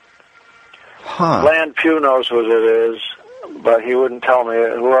Allen. Huh. Land Pugh knows who it is, but he wouldn't tell me.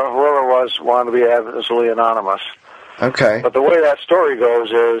 Whoever it was wanted to be absolutely anonymous. Okay. But the way that story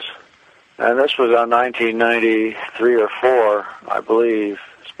goes is, and this was on 1993 or 4, I believe.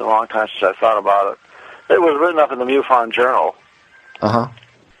 It's been a long time since I thought about it. It was written up in the MUFON Journal. Uh-huh.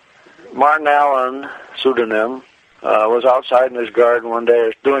 Martin Allen, pseudonym, was outside in his garden one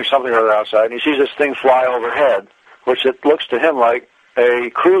day doing something or other outside, and he sees this thing fly overhead, which it looks to him like a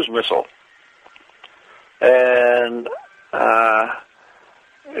cruise missile. And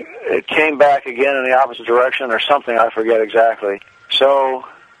it came back again in the opposite direction or something, I forget exactly. So...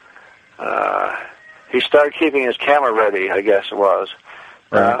 he started keeping his camera ready, I guess it was.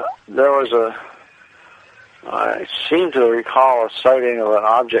 Right. There was I seem to recall a sighting of an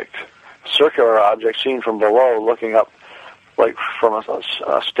object, circular object seen from below, looking up, like from a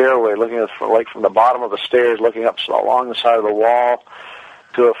stairway, looking at from the bottom of the stairs, looking up along the side of the wall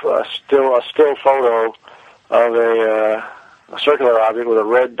to a still photo of a circular object with a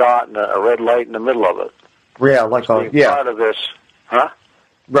red dot and a red light in the middle of it. Yeah, like part of this, huh?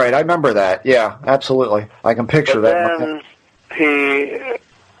 Right, I remember that. Yeah, absolutely. I can picture that. Then he,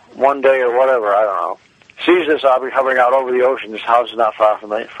 one day or whatever, I don't know, sees this object hovering out over the ocean. His house is not far from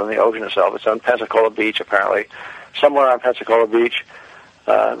the ocean itself. It's on Pensacola Beach, apparently. Somewhere on Pensacola Beach,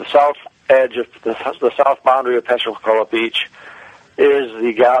 the south edge of the south boundary of Pensacola Beach is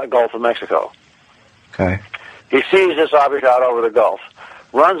the Gulf of Mexico. Okay. He sees this object out over the Gulf,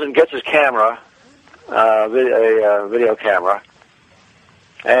 runs and gets his camera, a video camera,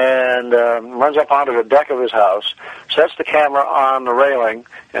 and runs up onto the deck of his house, sets the camera on the railing,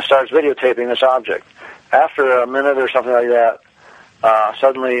 and starts videotaping this object. After a minute or something like that,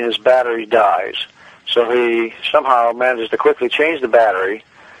 suddenly his battery dies. So he somehow manages to quickly change the battery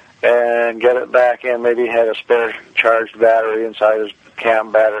and get it back in. Maybe he had a spare charged battery inside his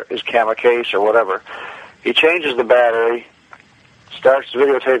camera case or whatever. He changes the battery, starts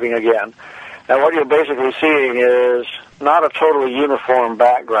videotaping again, and what you're basically seeing is not a totally uniform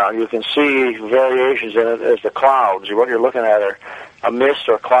background. You can see variations in it as the clouds. What you're looking at are a mist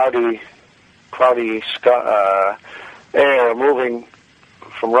or cloudy air moving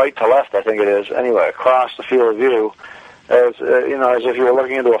from right to left, I think it is, anyway, across the field of view, as if you were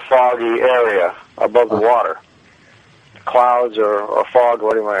looking into a foggy area above the water. Clouds or fog,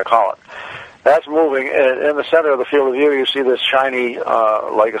 whatever you want to call it. That's moving. In the center of the field of view, you see this shiny,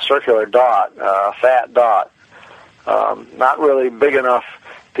 like a circular dot, fat dot. Not really big enough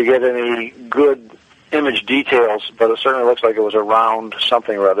to get any good image details, but it certainly looks like it was a round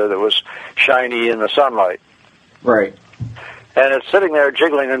something or other that was shiny in the sunlight. Right. And it's sitting there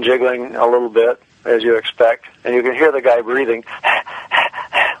jiggling and jiggling a little bit, as you expect, and you can hear the guy breathing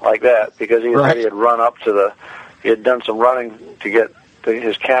like that, because he had run up to he had done some running to get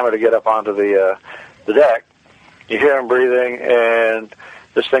his camera to get up onto the deck. You hear him breathing, and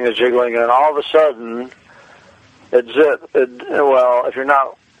this thing is jiggling, and all of a sudden, well, if you're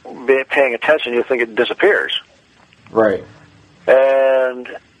not paying attention, you think it disappears. Right.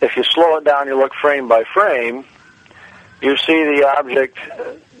 And if you slow it down, you look frame by frame, you see the object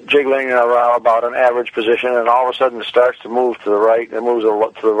jiggling around about an average position, and all of a sudden it starts to move to the right. It moves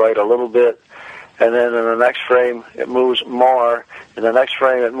to the right a little bit, and then in the next frame it moves more. In the next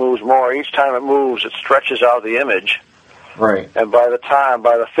frame it moves more. Each time it moves, it stretches out the image. Right. And by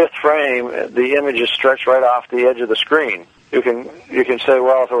the fifth frame, the image is stretched right off the edge of the screen. You can say,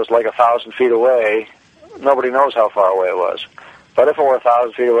 well, if it was like 1,000 feet away, nobody knows how far away it was. But if it were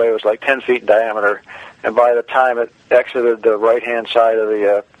 1,000 feet away, it was like 10 feet in diameter. And by the time it exited the right-hand side of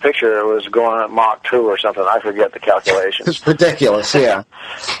the picture, it was going at Mach 2 or something. I forget the calculations. It's ridiculous, yeah.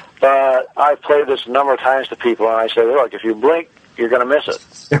 But I've played this a number of times to people, and I say, look, if you blink, you're going to miss it.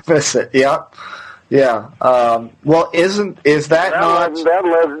 You miss it, yeah. Yeah. Well, is that not... That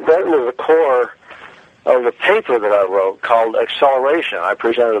was the core of the paper that I wrote called Acceleration. I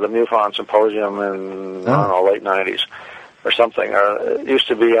presented at the MUFON Symposium in, I don't know, late 90s or something. It used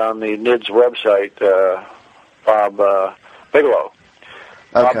to be on the NIDS website, Bob Bigelow.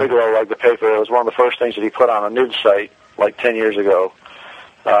 Okay. Bob Bigelow liked the paper. It was one of the first things that he put on a NIDS site like 10 years ago.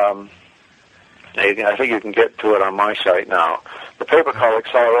 I think you can get to it on my site now. The paper called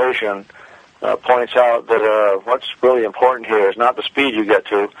Acceleration points out that what's really important here is not the speed you get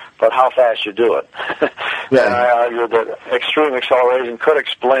to, but how fast you do it. Yeah. And I argue that extreme acceleration could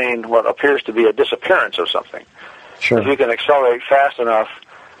explain what appears to be a disappearance of something. Sure. If you can accelerate fast enough,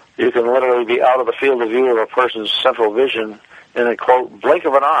 you can literally be out of the field of view of a person's central vision in a, quote, blink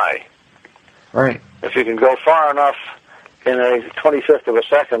of an eye. Right. If you can go far enough in a 25th of a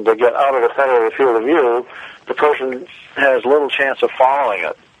second to get out of the center of the field of view, the person has little chance of following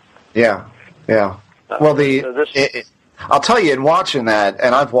it. Yeah. Yeah. Well, I'll tell you, in watching that,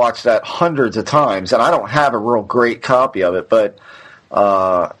 and I've watched that hundreds of times, and I don't have a real great copy of it, but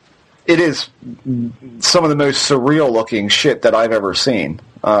it is some of the most surreal-looking shit that I've ever seen,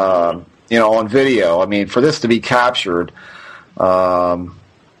 on video. I mean, for this to be captured,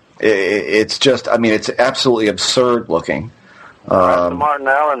 it's just, I mean, it's absolutely absurd looking. That's the Martin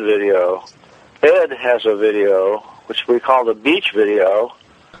Allen video. Ed has a video, which we call the beach video.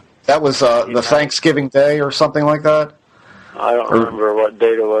 That was the Thanksgiving Day or something like that? I don't remember what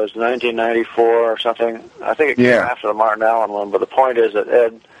date it was, 1994 or something. I think it came after the Martin Allen one, but the point is that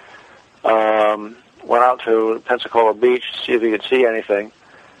Ed went out to Pensacola Beach to see if he could see anything.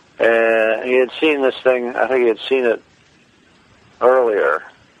 And he had seen this thing, I think he had seen it earlier.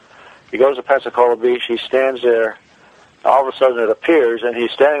 He goes to Pensacola Beach, he stands there, all of a sudden it appears, and he's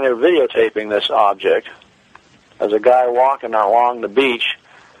standing there videotaping this object. There's a guy walking along the beach.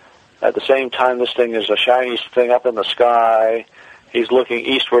 At the same time, this thing is a shiny thing up in the sky. He's looking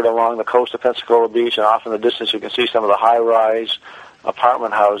eastward along the coast of Pensacola Beach, and off in the distance you can see some of the high-rise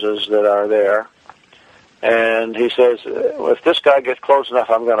apartment houses that are there. And he says, if this guy gets close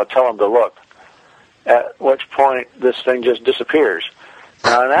enough, I'm going to tell him to look. At which point, this thing just disappears.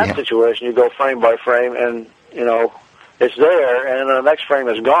 Now, in that situation, you go frame by frame, and, it's there, and then the next frame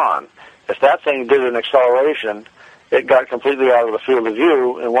is gone. If that thing did an acceleration, it got completely out of the field of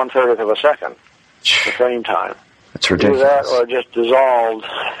view in 1/3 of a second, the frame time. That's ridiculous. Either that or it just dissolved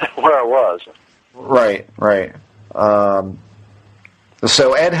where it was. Right.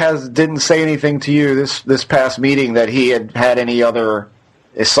 So Ed didn't say anything to you this past meeting that he had any other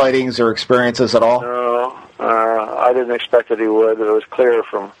sightings or experiences at all? No, I didn't expect that he would. It was clear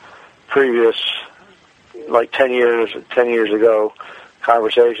from previous, like 10 years ago,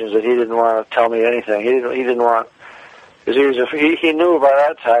 conversations that he didn't want to tell me anything. He didn't want, because he knew by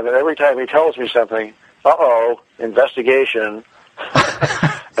that time that every time he tells me something, investigation,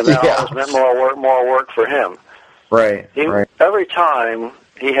 and that always meant more work for him. Right. Every time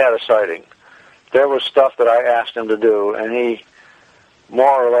he had a sighting, there was stuff that I asked him to do, and he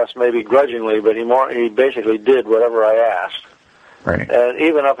more or less, maybe grudgingly, but he basically did whatever I asked. Right. And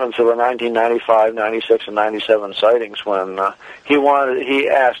even up until the 1995, 96, and 97 sightings, when he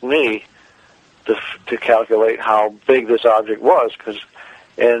asked me to calculate how big this object was, because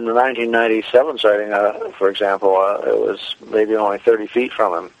in the 1997 sighting, for example, it was maybe only 30 feet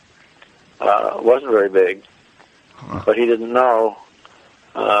from him. It wasn't very big, but he didn't know.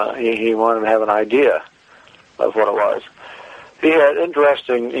 He wanted to have an idea of what it was. He had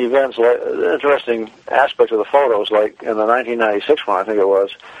interesting events, interesting aspects of the photos, like in the 1996 one, I think it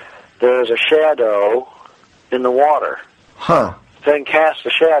was. There's a shadow in the water. Huh. Thing casts a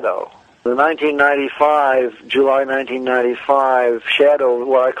shadow. The July 1995 shadow,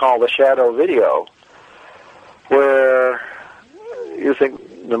 what I call the shadow video, where you think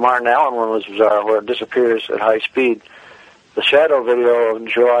the Martin Allen one was bizarre, where it disappears at high speed. The shadow video of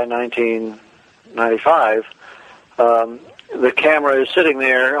July 1995, the camera is sitting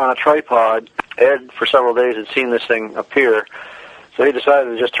there on a tripod. Ed, for several days, had seen this thing appear. So he decided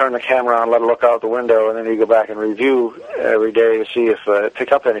to just turn the camera on, let it look out the window, and then he'd go back and review every day to see if it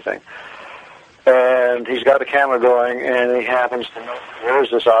picked up anything. And he's got the camera going, and he happens to know where is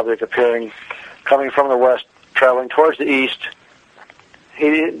this object appearing, coming from the west, traveling towards the east.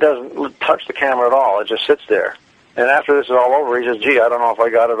 He doesn't touch the camera at all. It just sits there. And after this is all over, he says, gee, I don't know if I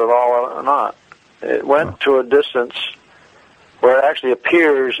got it at all or not. It went to a distance where it actually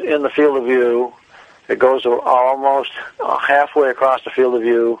appears in the field of view. It goes almost halfway across the field of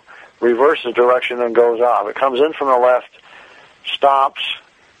view, reverses direction, and goes off. It comes in from the left, stops,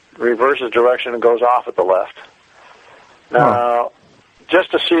 reverses direction, and goes off at the left. Now,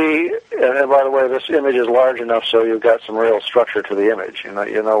 just to see, and by the way, this image is large enough so you've got some real structure to the image. You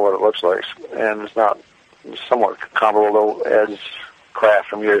know what it looks like, and it's not somewhat comparable to Ed's craft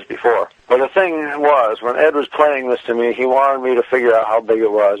from years before. But the thing was, when Ed was playing this to me, he wanted me to figure out how big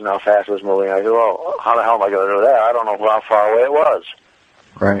it was and how fast it was moving. I said, well, how the hell am I going to do that? I don't know how far away it was.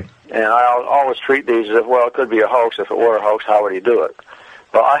 Right. And I always treat these as if, well, it could be a hoax. If it were a hoax, how would he do it?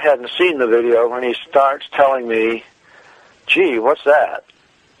 Well, I hadn't seen the video when he starts telling me, gee, what's that?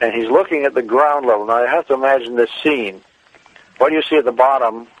 And he's looking at the ground level. Now, you have to imagine this scene. What you see at the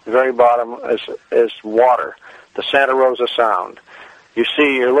bottom, the very bottom, is water, the Santa Rosa Sound.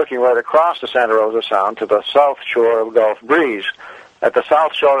 You're looking right across the Santa Rosa Sound to the south shore of Gulf Breeze. At the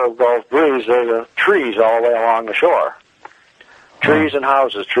south shore of Gulf Breeze, there's trees all the way along the shore. Trees and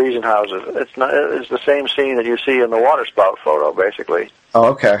houses, trees and houses. It's the same scene that you see in the waterspout photo, basically. Oh,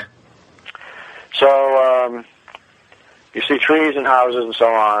 okay. So, you see trees and houses and so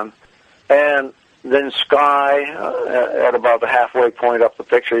on. And then sky, at about the halfway point up the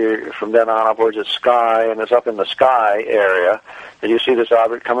picture, from then on upwards, it's sky, and it's up in the sky area that you see this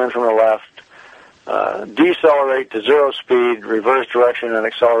object come in from the left, decelerate to 0 speed, reverse direction, and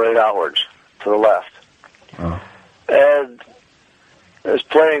accelerate outwards to the left. Oh. Ed is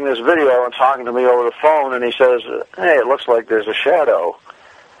playing this video and talking to me over the phone, and he says, hey, it looks like there's a shadow.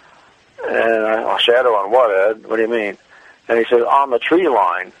 And a shadow on what, Ed? What do you mean? And he says, on the tree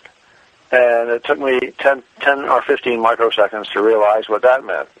line. And it took me 10 or 15 microseconds to realize what that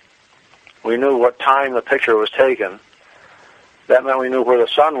meant. We knew what time the picture was taken. That meant we knew where the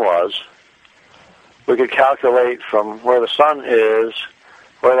sun was. We could calculate from where the sun is,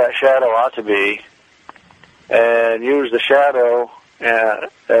 where that shadow ought to be, and use the shadow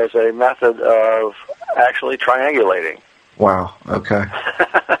as a method of actually triangulating. Wow, okay.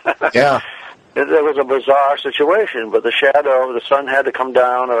 Yeah. It was a bizarre situation, but the shadow, the sun had to come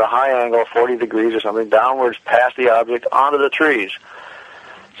down at a high angle, 40 degrees or something, downwards past the object onto the trees.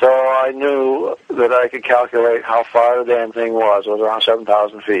 So I knew that I could calculate how far the damn thing was. It was around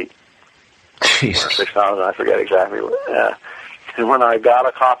 7,000 feet. Jesus. Or 6,000, I forget exactly. And when I got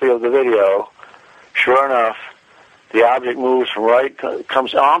a copy of the video, sure enough, the object moves from right,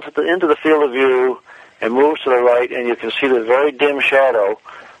 comes into the field of view and moves to the right, and you can see the very dim shadow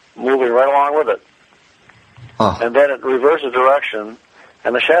moving right along with it. Oh. And then it reverses direction,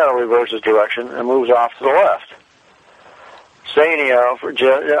 and the shadow reverses direction and moves off to the left. Sainio,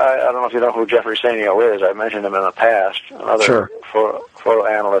 I don't know if you know who Jeffrey Sainio is. I mentioned him in the past. Another photo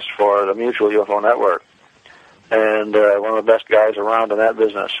analyst for the Mutual UFO Network, and one of the best guys around in that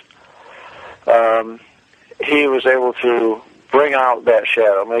business. He was able to bring out that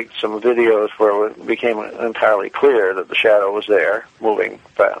shadow, make some videos where it became entirely clear that the shadow was there, moving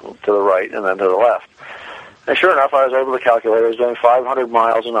to the right and then to the left. And sure enough, I was able to calculate. It was doing 500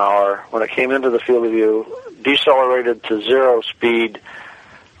 miles an hour. When it came into the field of view, decelerated to 0 speed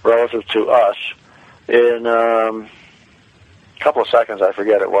relative to us in a couple of seconds. I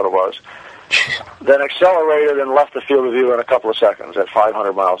forget what it was. Then accelerated and left the field of view in a couple of seconds at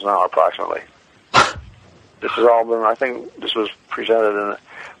 500 miles an hour approximately. This has all been, I think this was presented in,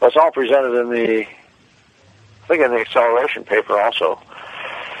 well, it's all presented in the, I think in the acceleration paper also.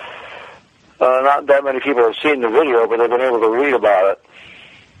 Not that many people have seen the video, but they've been able to read about it.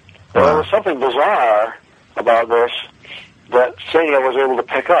 Wow. There was something bizarre about this that Sainio was able to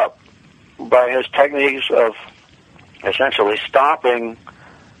pick up by his techniques of essentially stopping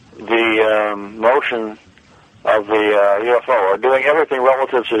the motion of the UFO, or doing everything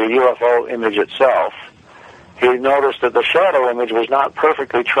relative to the UFO image itself. He noticed that the shadow image was not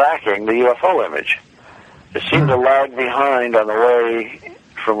perfectly tracking the UFO image. It seemed to lag behind on the way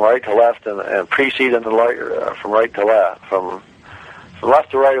from right to left and precede in the light, from right to left. From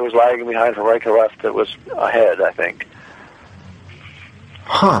left to right, it was lagging behind. From right to left, it was ahead, I think.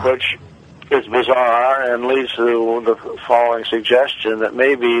 Huh. Which is bizarre and leads to the following suggestion that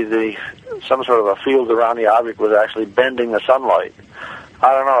maybe some sort of a field around the object was actually bending the sunlight.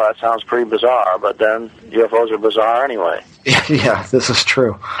 I don't know, that sounds pretty bizarre, but then UFOs are bizarre anyway. Yeah, this is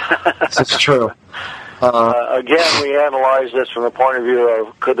true. This is true. Again, we analyze this from the point of view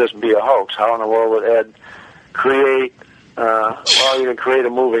of, could this be a hoax? How in the world would Ed create, you can create a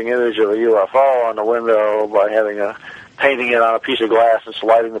moving image of a UFO on the window by painting it on a piece of glass and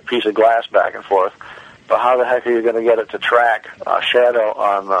sliding the piece of glass back and forth. But how the heck are you going to get it to track a shadow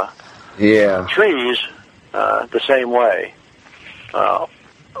on the trees the same way?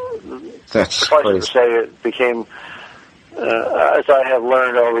 That's suffice crazy. to say, it became, as I have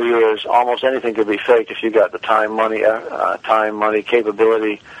learned over the years, almost anything could be faked if you got the time, money,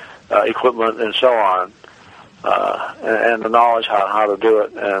 capability, equipment, and so on, and the knowledge how to do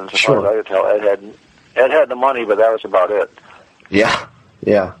it. And as far as I could tell, Ed had the money, but that was about it. Yeah.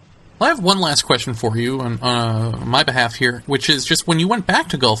 Well, I have one last question for you on my behalf here, which is just when you went back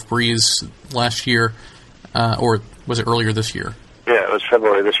to Gulf Breeze last year, or was it earlier this year? Yeah, it was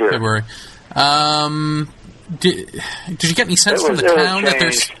February this year. February. Did you get any sense from the town that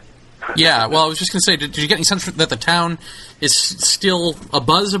there's... Yeah, well, I was just going to say, did you get any sense that the town is still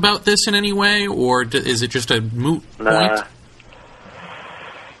abuzz about this in any way, or is it just a moot point?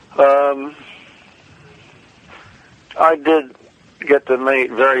 I did get to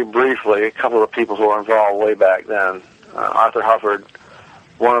meet very briefly a couple of people who were involved way back then. Arthur Hufford,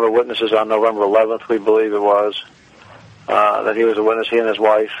 one of the witnesses on November 11th, we believe it was, that he was a witness, he and his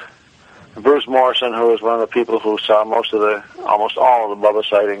wife. Bruce Morrison, who was one of the people who saw almost all of the Bubba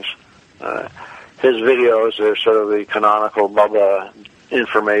sightings. His videos are sort of the canonical Bubba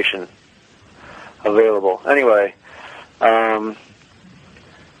information available. Anyway,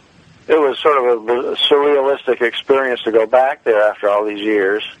 it was sort of a surrealistic experience to go back there after all these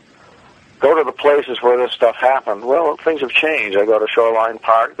years. Go to the places where this stuff happened. Well, things have changed. I go to Shoreline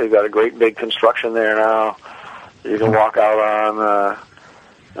Park. They've got a great big construction there now. You can walk out on,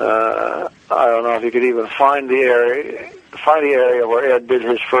 I don't know if you could even find the area where Ed did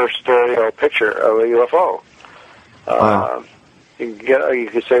his first stereo picture of a UFO. Wow. You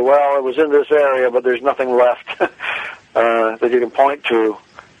could say, well, it was in this area, but there's nothing left that you can point to.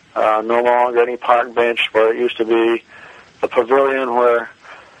 No longer any park bench where it used to be, the pavilion where,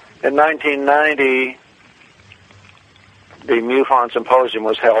 in 1990, the MUFON Symposium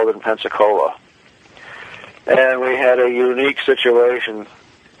was held in Pensacola. And we had a unique situation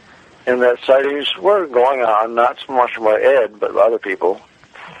in that sightings were going on, not so much by Ed, but by other people.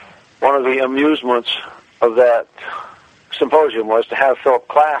 One of the amusements of that symposium was to have Philip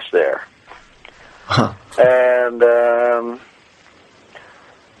Klass there. Huh. And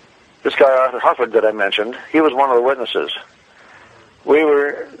this guy, Arthur Hufford, that I mentioned, he was one of the witnesses. We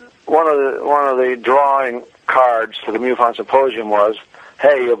were, one of the drawing cards to the MUFON Symposium was,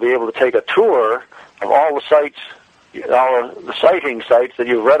 hey, you'll be able to take a tour of all the sites, all the sighting sites that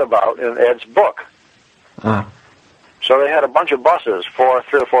you've read about in Ed's book. So they had a bunch of buses, 3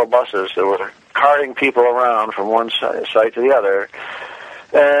 or 4 buses that were carting people around from one site to the other.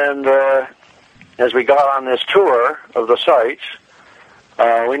 And as we got on this tour of the sites,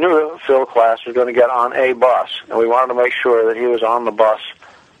 we knew that Phil Klass was going to get on a bus, and we wanted to make sure that he was on the bus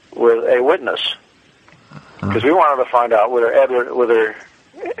with a witness, because we wanted to find out whether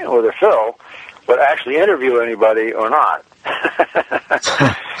Phil would actually interview anybody or not.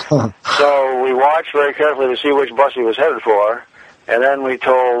 So we watched very carefully to see which bus he was headed for, and then we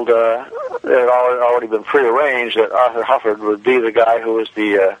told, it had already been prearranged that Arthur Hufford would be the guy who was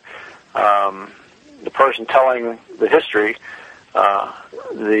the person telling the history on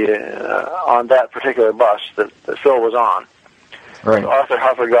that particular bus that Phil was on. Right. So Arthur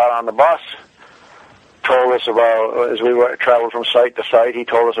Hufford got on the bus, told us about, as we traveled from site to site, he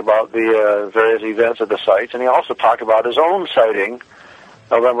told us about the various events at the sites, and he also talked about his own sighting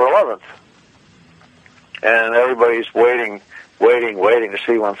November 11th. And everybody's waiting to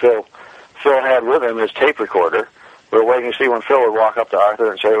see when Phil had with him his tape recorder. We were waiting to see when Phil would walk up to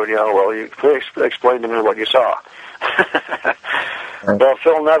Arthur and say, well, you please explain to me what you saw. Well,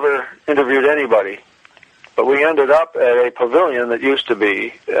 Phil never interviewed anybody, but we ended up at a pavilion that used to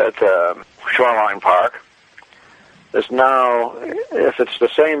be at Shoreline Park. It's now, if it's the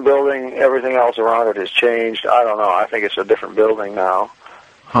same building, everything else around it has changed. I don't know. I think it's a different building now.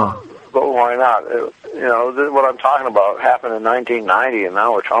 Huh. But why not? What I'm talking about happened in 1990, and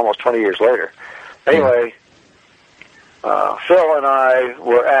now we're almost 20 years later. Anyway, Phil and I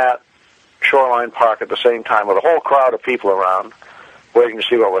were at Shoreline Park at the same time with a whole crowd of people around, waiting to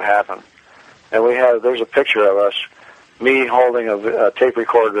see what would happen. And there's a picture of us, me holding a tape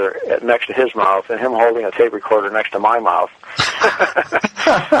recorder next to his mouth, and him holding a tape recorder next to my mouth.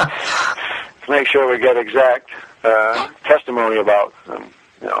 To make sure we get exact testimony about,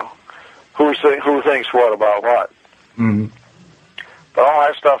 who thinks what about what. Mm-hmm. But all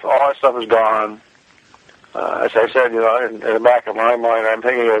that stuff is gone. As I said, in the back of my mind, I'm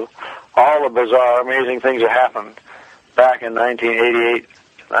thinking of all the bizarre, amazing things that happened back in 1988,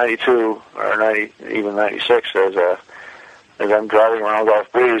 92, or 90, even 96, as I'm driving around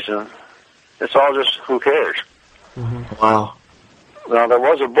Gulf Breeze, and it's all just, who cares? Mm-hmm. Wow. Now, there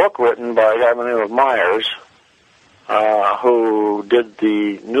was a book written by a guy by the name of Myers, who did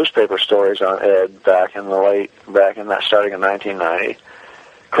the newspaper stories on Ed starting in 1990.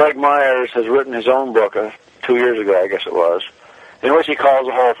 Craig Myers has written his own book 2 years ago, I guess it was, in which he calls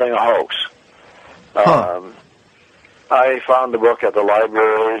the whole thing a hoax. I found the book at the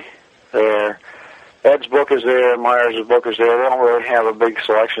library there. Ed's book is there, Myers' book is there. They don't really have a big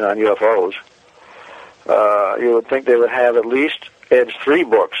selection on UFOs. You would think they would have at least Ed's 3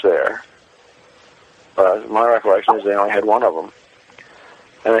 books there. My recollection is they only had one of them.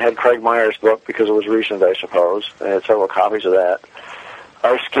 And they had Craig Myers' book because it was recent, I suppose. They had several copies of that.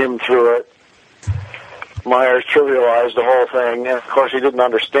 I skimmed through it. Myers trivialized the whole thing, and of course he didn't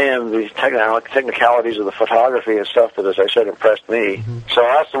understand the technicalities of the photography and stuff that, as I said, impressed me. Mm-hmm. So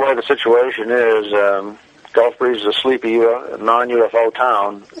that's the way the situation is. Gulf Breeze is a sleepy non-UFO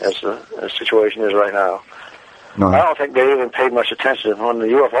town, as the situation is right now. No. I don't think they even paid much attention when the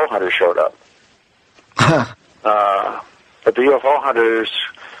UFO hunters showed up. But the UFO hunters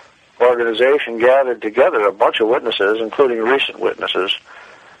organization gathered together a bunch of witnesses, including recent witnesses.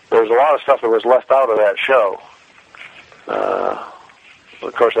 There was a lot of stuff that was left out of that show.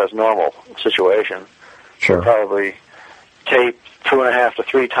 Of course, that's normal situation. Sure. They probably taped 2.5 to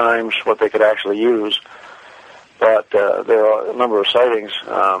 3 times what they could actually use. But there are a number of sightings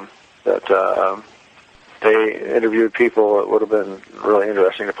that they interviewed people that would have been really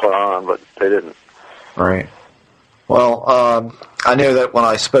interesting to put on, but they didn't. Right. Well, I know that when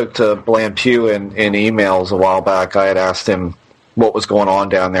I spoke to Bland Pugh in emails a while back, I had asked him what was going on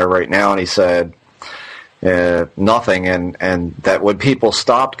down there right now, and he said nothing, and that when people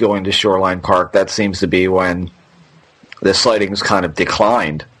stopped going to Shoreline Park, that seems to be when the sightings kind of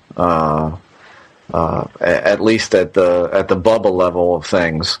declined, at least at the bubble level of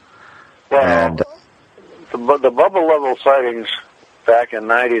things. Well, and the bubble level sightings back in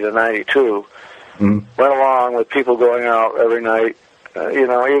 90 to 92 went along with people going out every night.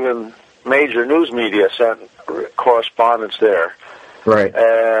 Even major news media sent correspondence there. Right.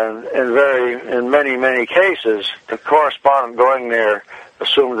 And in many cases, the correspondent going there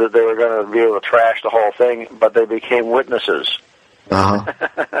assumed that they were going to be able to trash the whole thing, but they became witnesses. Uh-huh.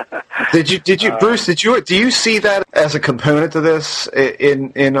 Did you, Bruce? Do you see that as a component to this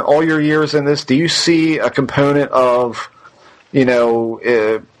in all your years in this? Do you see a component of,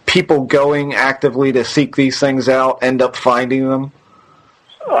 people going actively to seek these things out, end up finding them?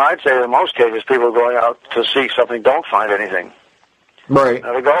 I'd say in most cases, people going out to seek something don't find anything. Right.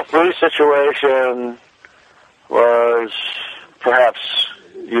 Now, the Gulf Breeze situation was perhaps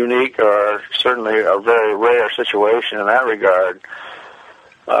unique, or certainly a very rare situation in that regard.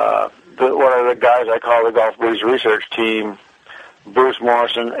 One of the guys I call the Gulf Breeze research team, Bruce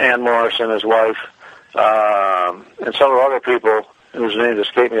Morrison, Ann Morrison, his wife, and several other people whose names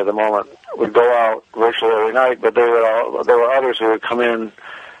escape me at the moment, would go out virtually every night, but there were others who would come in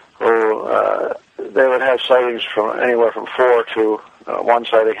who they would have sightings from anywhere from 4 to one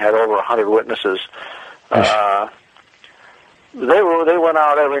sighting had over 100 witnesses. They went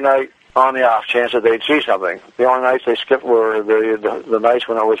out every night on the off chance that they'd see something. The only nights they skipped were the nights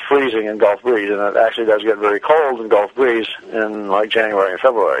when it was freezing in Gulf Breeze, and it actually does get very cold in Gulf Breeze in like January and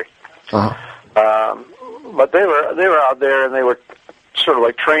February. Uh-huh. But they were out there, and they were sort of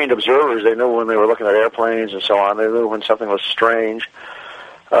like trained observers. They knew when they were looking at airplanes and so on. They knew when something was strange.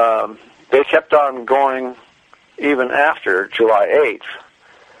 They kept on going even after July 8th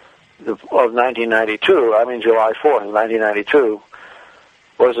of 1992. I mean, July 4th of 1992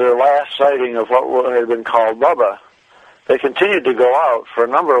 was their last sighting of what had been called Bubba. They continued to go out for a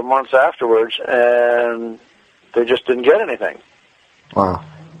number of months afterwards, and they just didn't get anything. Wow.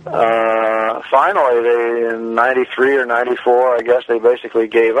 Finally, in 93 or 94, I guess they basically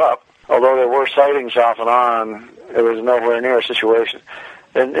gave up. Although there were sightings off and on, it was nowhere near a situation.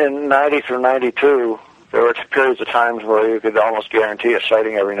 In 90 through 92, there were periods of times where you could almost guarantee a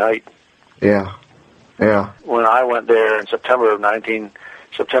sighting every night. Yeah. When I went there in September of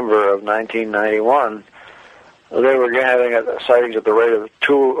 1991, they were having sightings at the rate of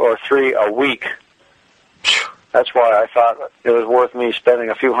 2 or 3 a week. That's why I thought it was worth me spending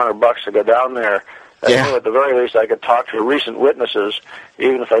a few $100 to go down there. I knew at the very least I could talk to recent witnesses,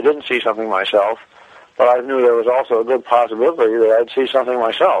 even if I didn't see something myself, but I knew there was also a good possibility that I'd see something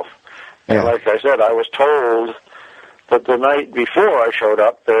myself. And Yeah. like I said, I was told that the night before I showed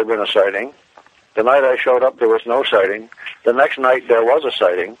up, there had been a sighting. The night I showed up, there was no sighting. The next night, there was a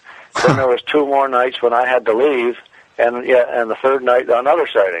sighting. Then there was 2 more nights when I had to leave, and the third night, another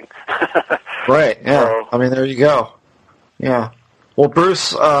sighting. Right, yeah. So- I mean, there you go. Yeah. Well,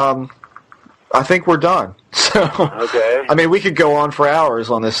 Bruce, I think we're done. So, Okay. I mean, we could go on for hours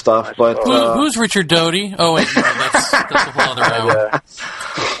on this stuff, but Who's Richard Doty? Oh, wait, no, that's a whole other hour.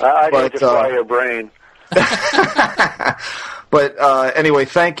 I But, need to fry your brain. but anyway,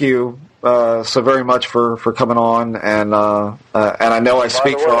 thank you so very much for coming on, and I know I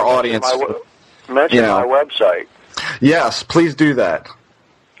speak By the for way, our audience. Mention you know. my website. Yes, please do that.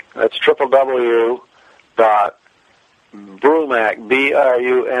 That's www.brumac,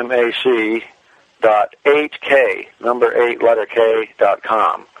 BRUMAC, .8K, number 8, letter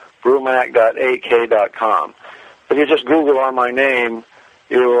K.com. Brumac.8K.com. If you just Google on my name,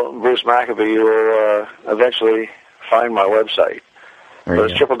 Bruce Maccabee, you will eventually find my website. There So you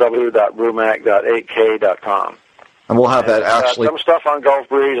it's go. www.brumac.8K.com. And we'll have that It's got actually. some stuff on Gulf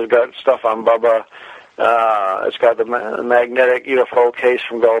Breeze. It's got stuff on Bubba. It's got the magnetic UFO case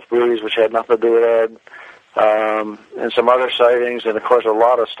from Gulf Breeze, which had nothing to do with Ed, and some other sightings, and of course a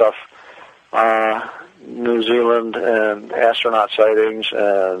lot of stuff, New Zealand and astronaut sightings,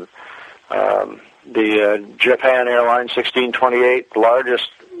 and the Japan Airlines 1628, the largest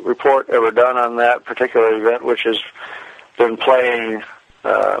report ever done on that particular event, which has been been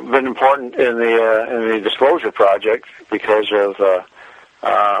important in the Disclosure Project because of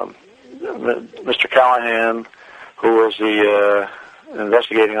Mr. Callahan, who was the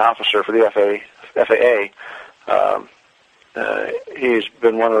investigating officer for the FAA. He's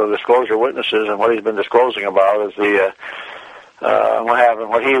been one of the disclosure witnesses, and what he's been disclosing about is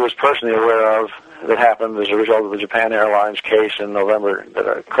what he was personally aware of that happened as a result of the Japan Airlines case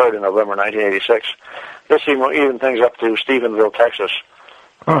that occurred in November 1986. This even things up to Stephenville, Texas.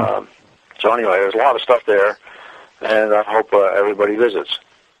 So anyway, there's a lot of stuff there, and I hope everybody visits.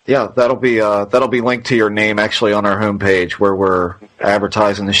 Yeah, that'll be linked to your name actually on our homepage where we're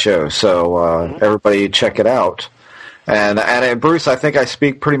advertising the show. So everybody check it out. And Bruce, I think I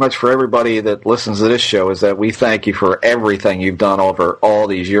speak pretty much for everybody that listens to this show, is that we thank you for everything you've done over all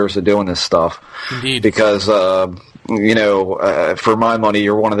these years of doing this stuff. Indeed. Because for my money,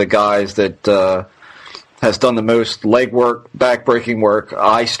 you're one of the guys that has done the most leg work, back-breaking work,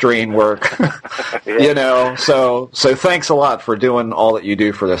 eye strain work. Yeah. So thanks a lot for doing all that you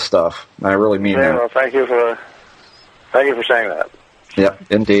do for this stuff. I really mean Yeah, that. well, thank you for saying that.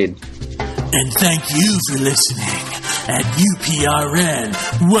 Yep, indeed. And thank you for listening at UPRN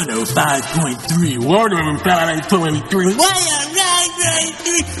 105.3,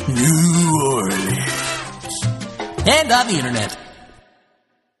 105.3, New Orleans. And on the internet.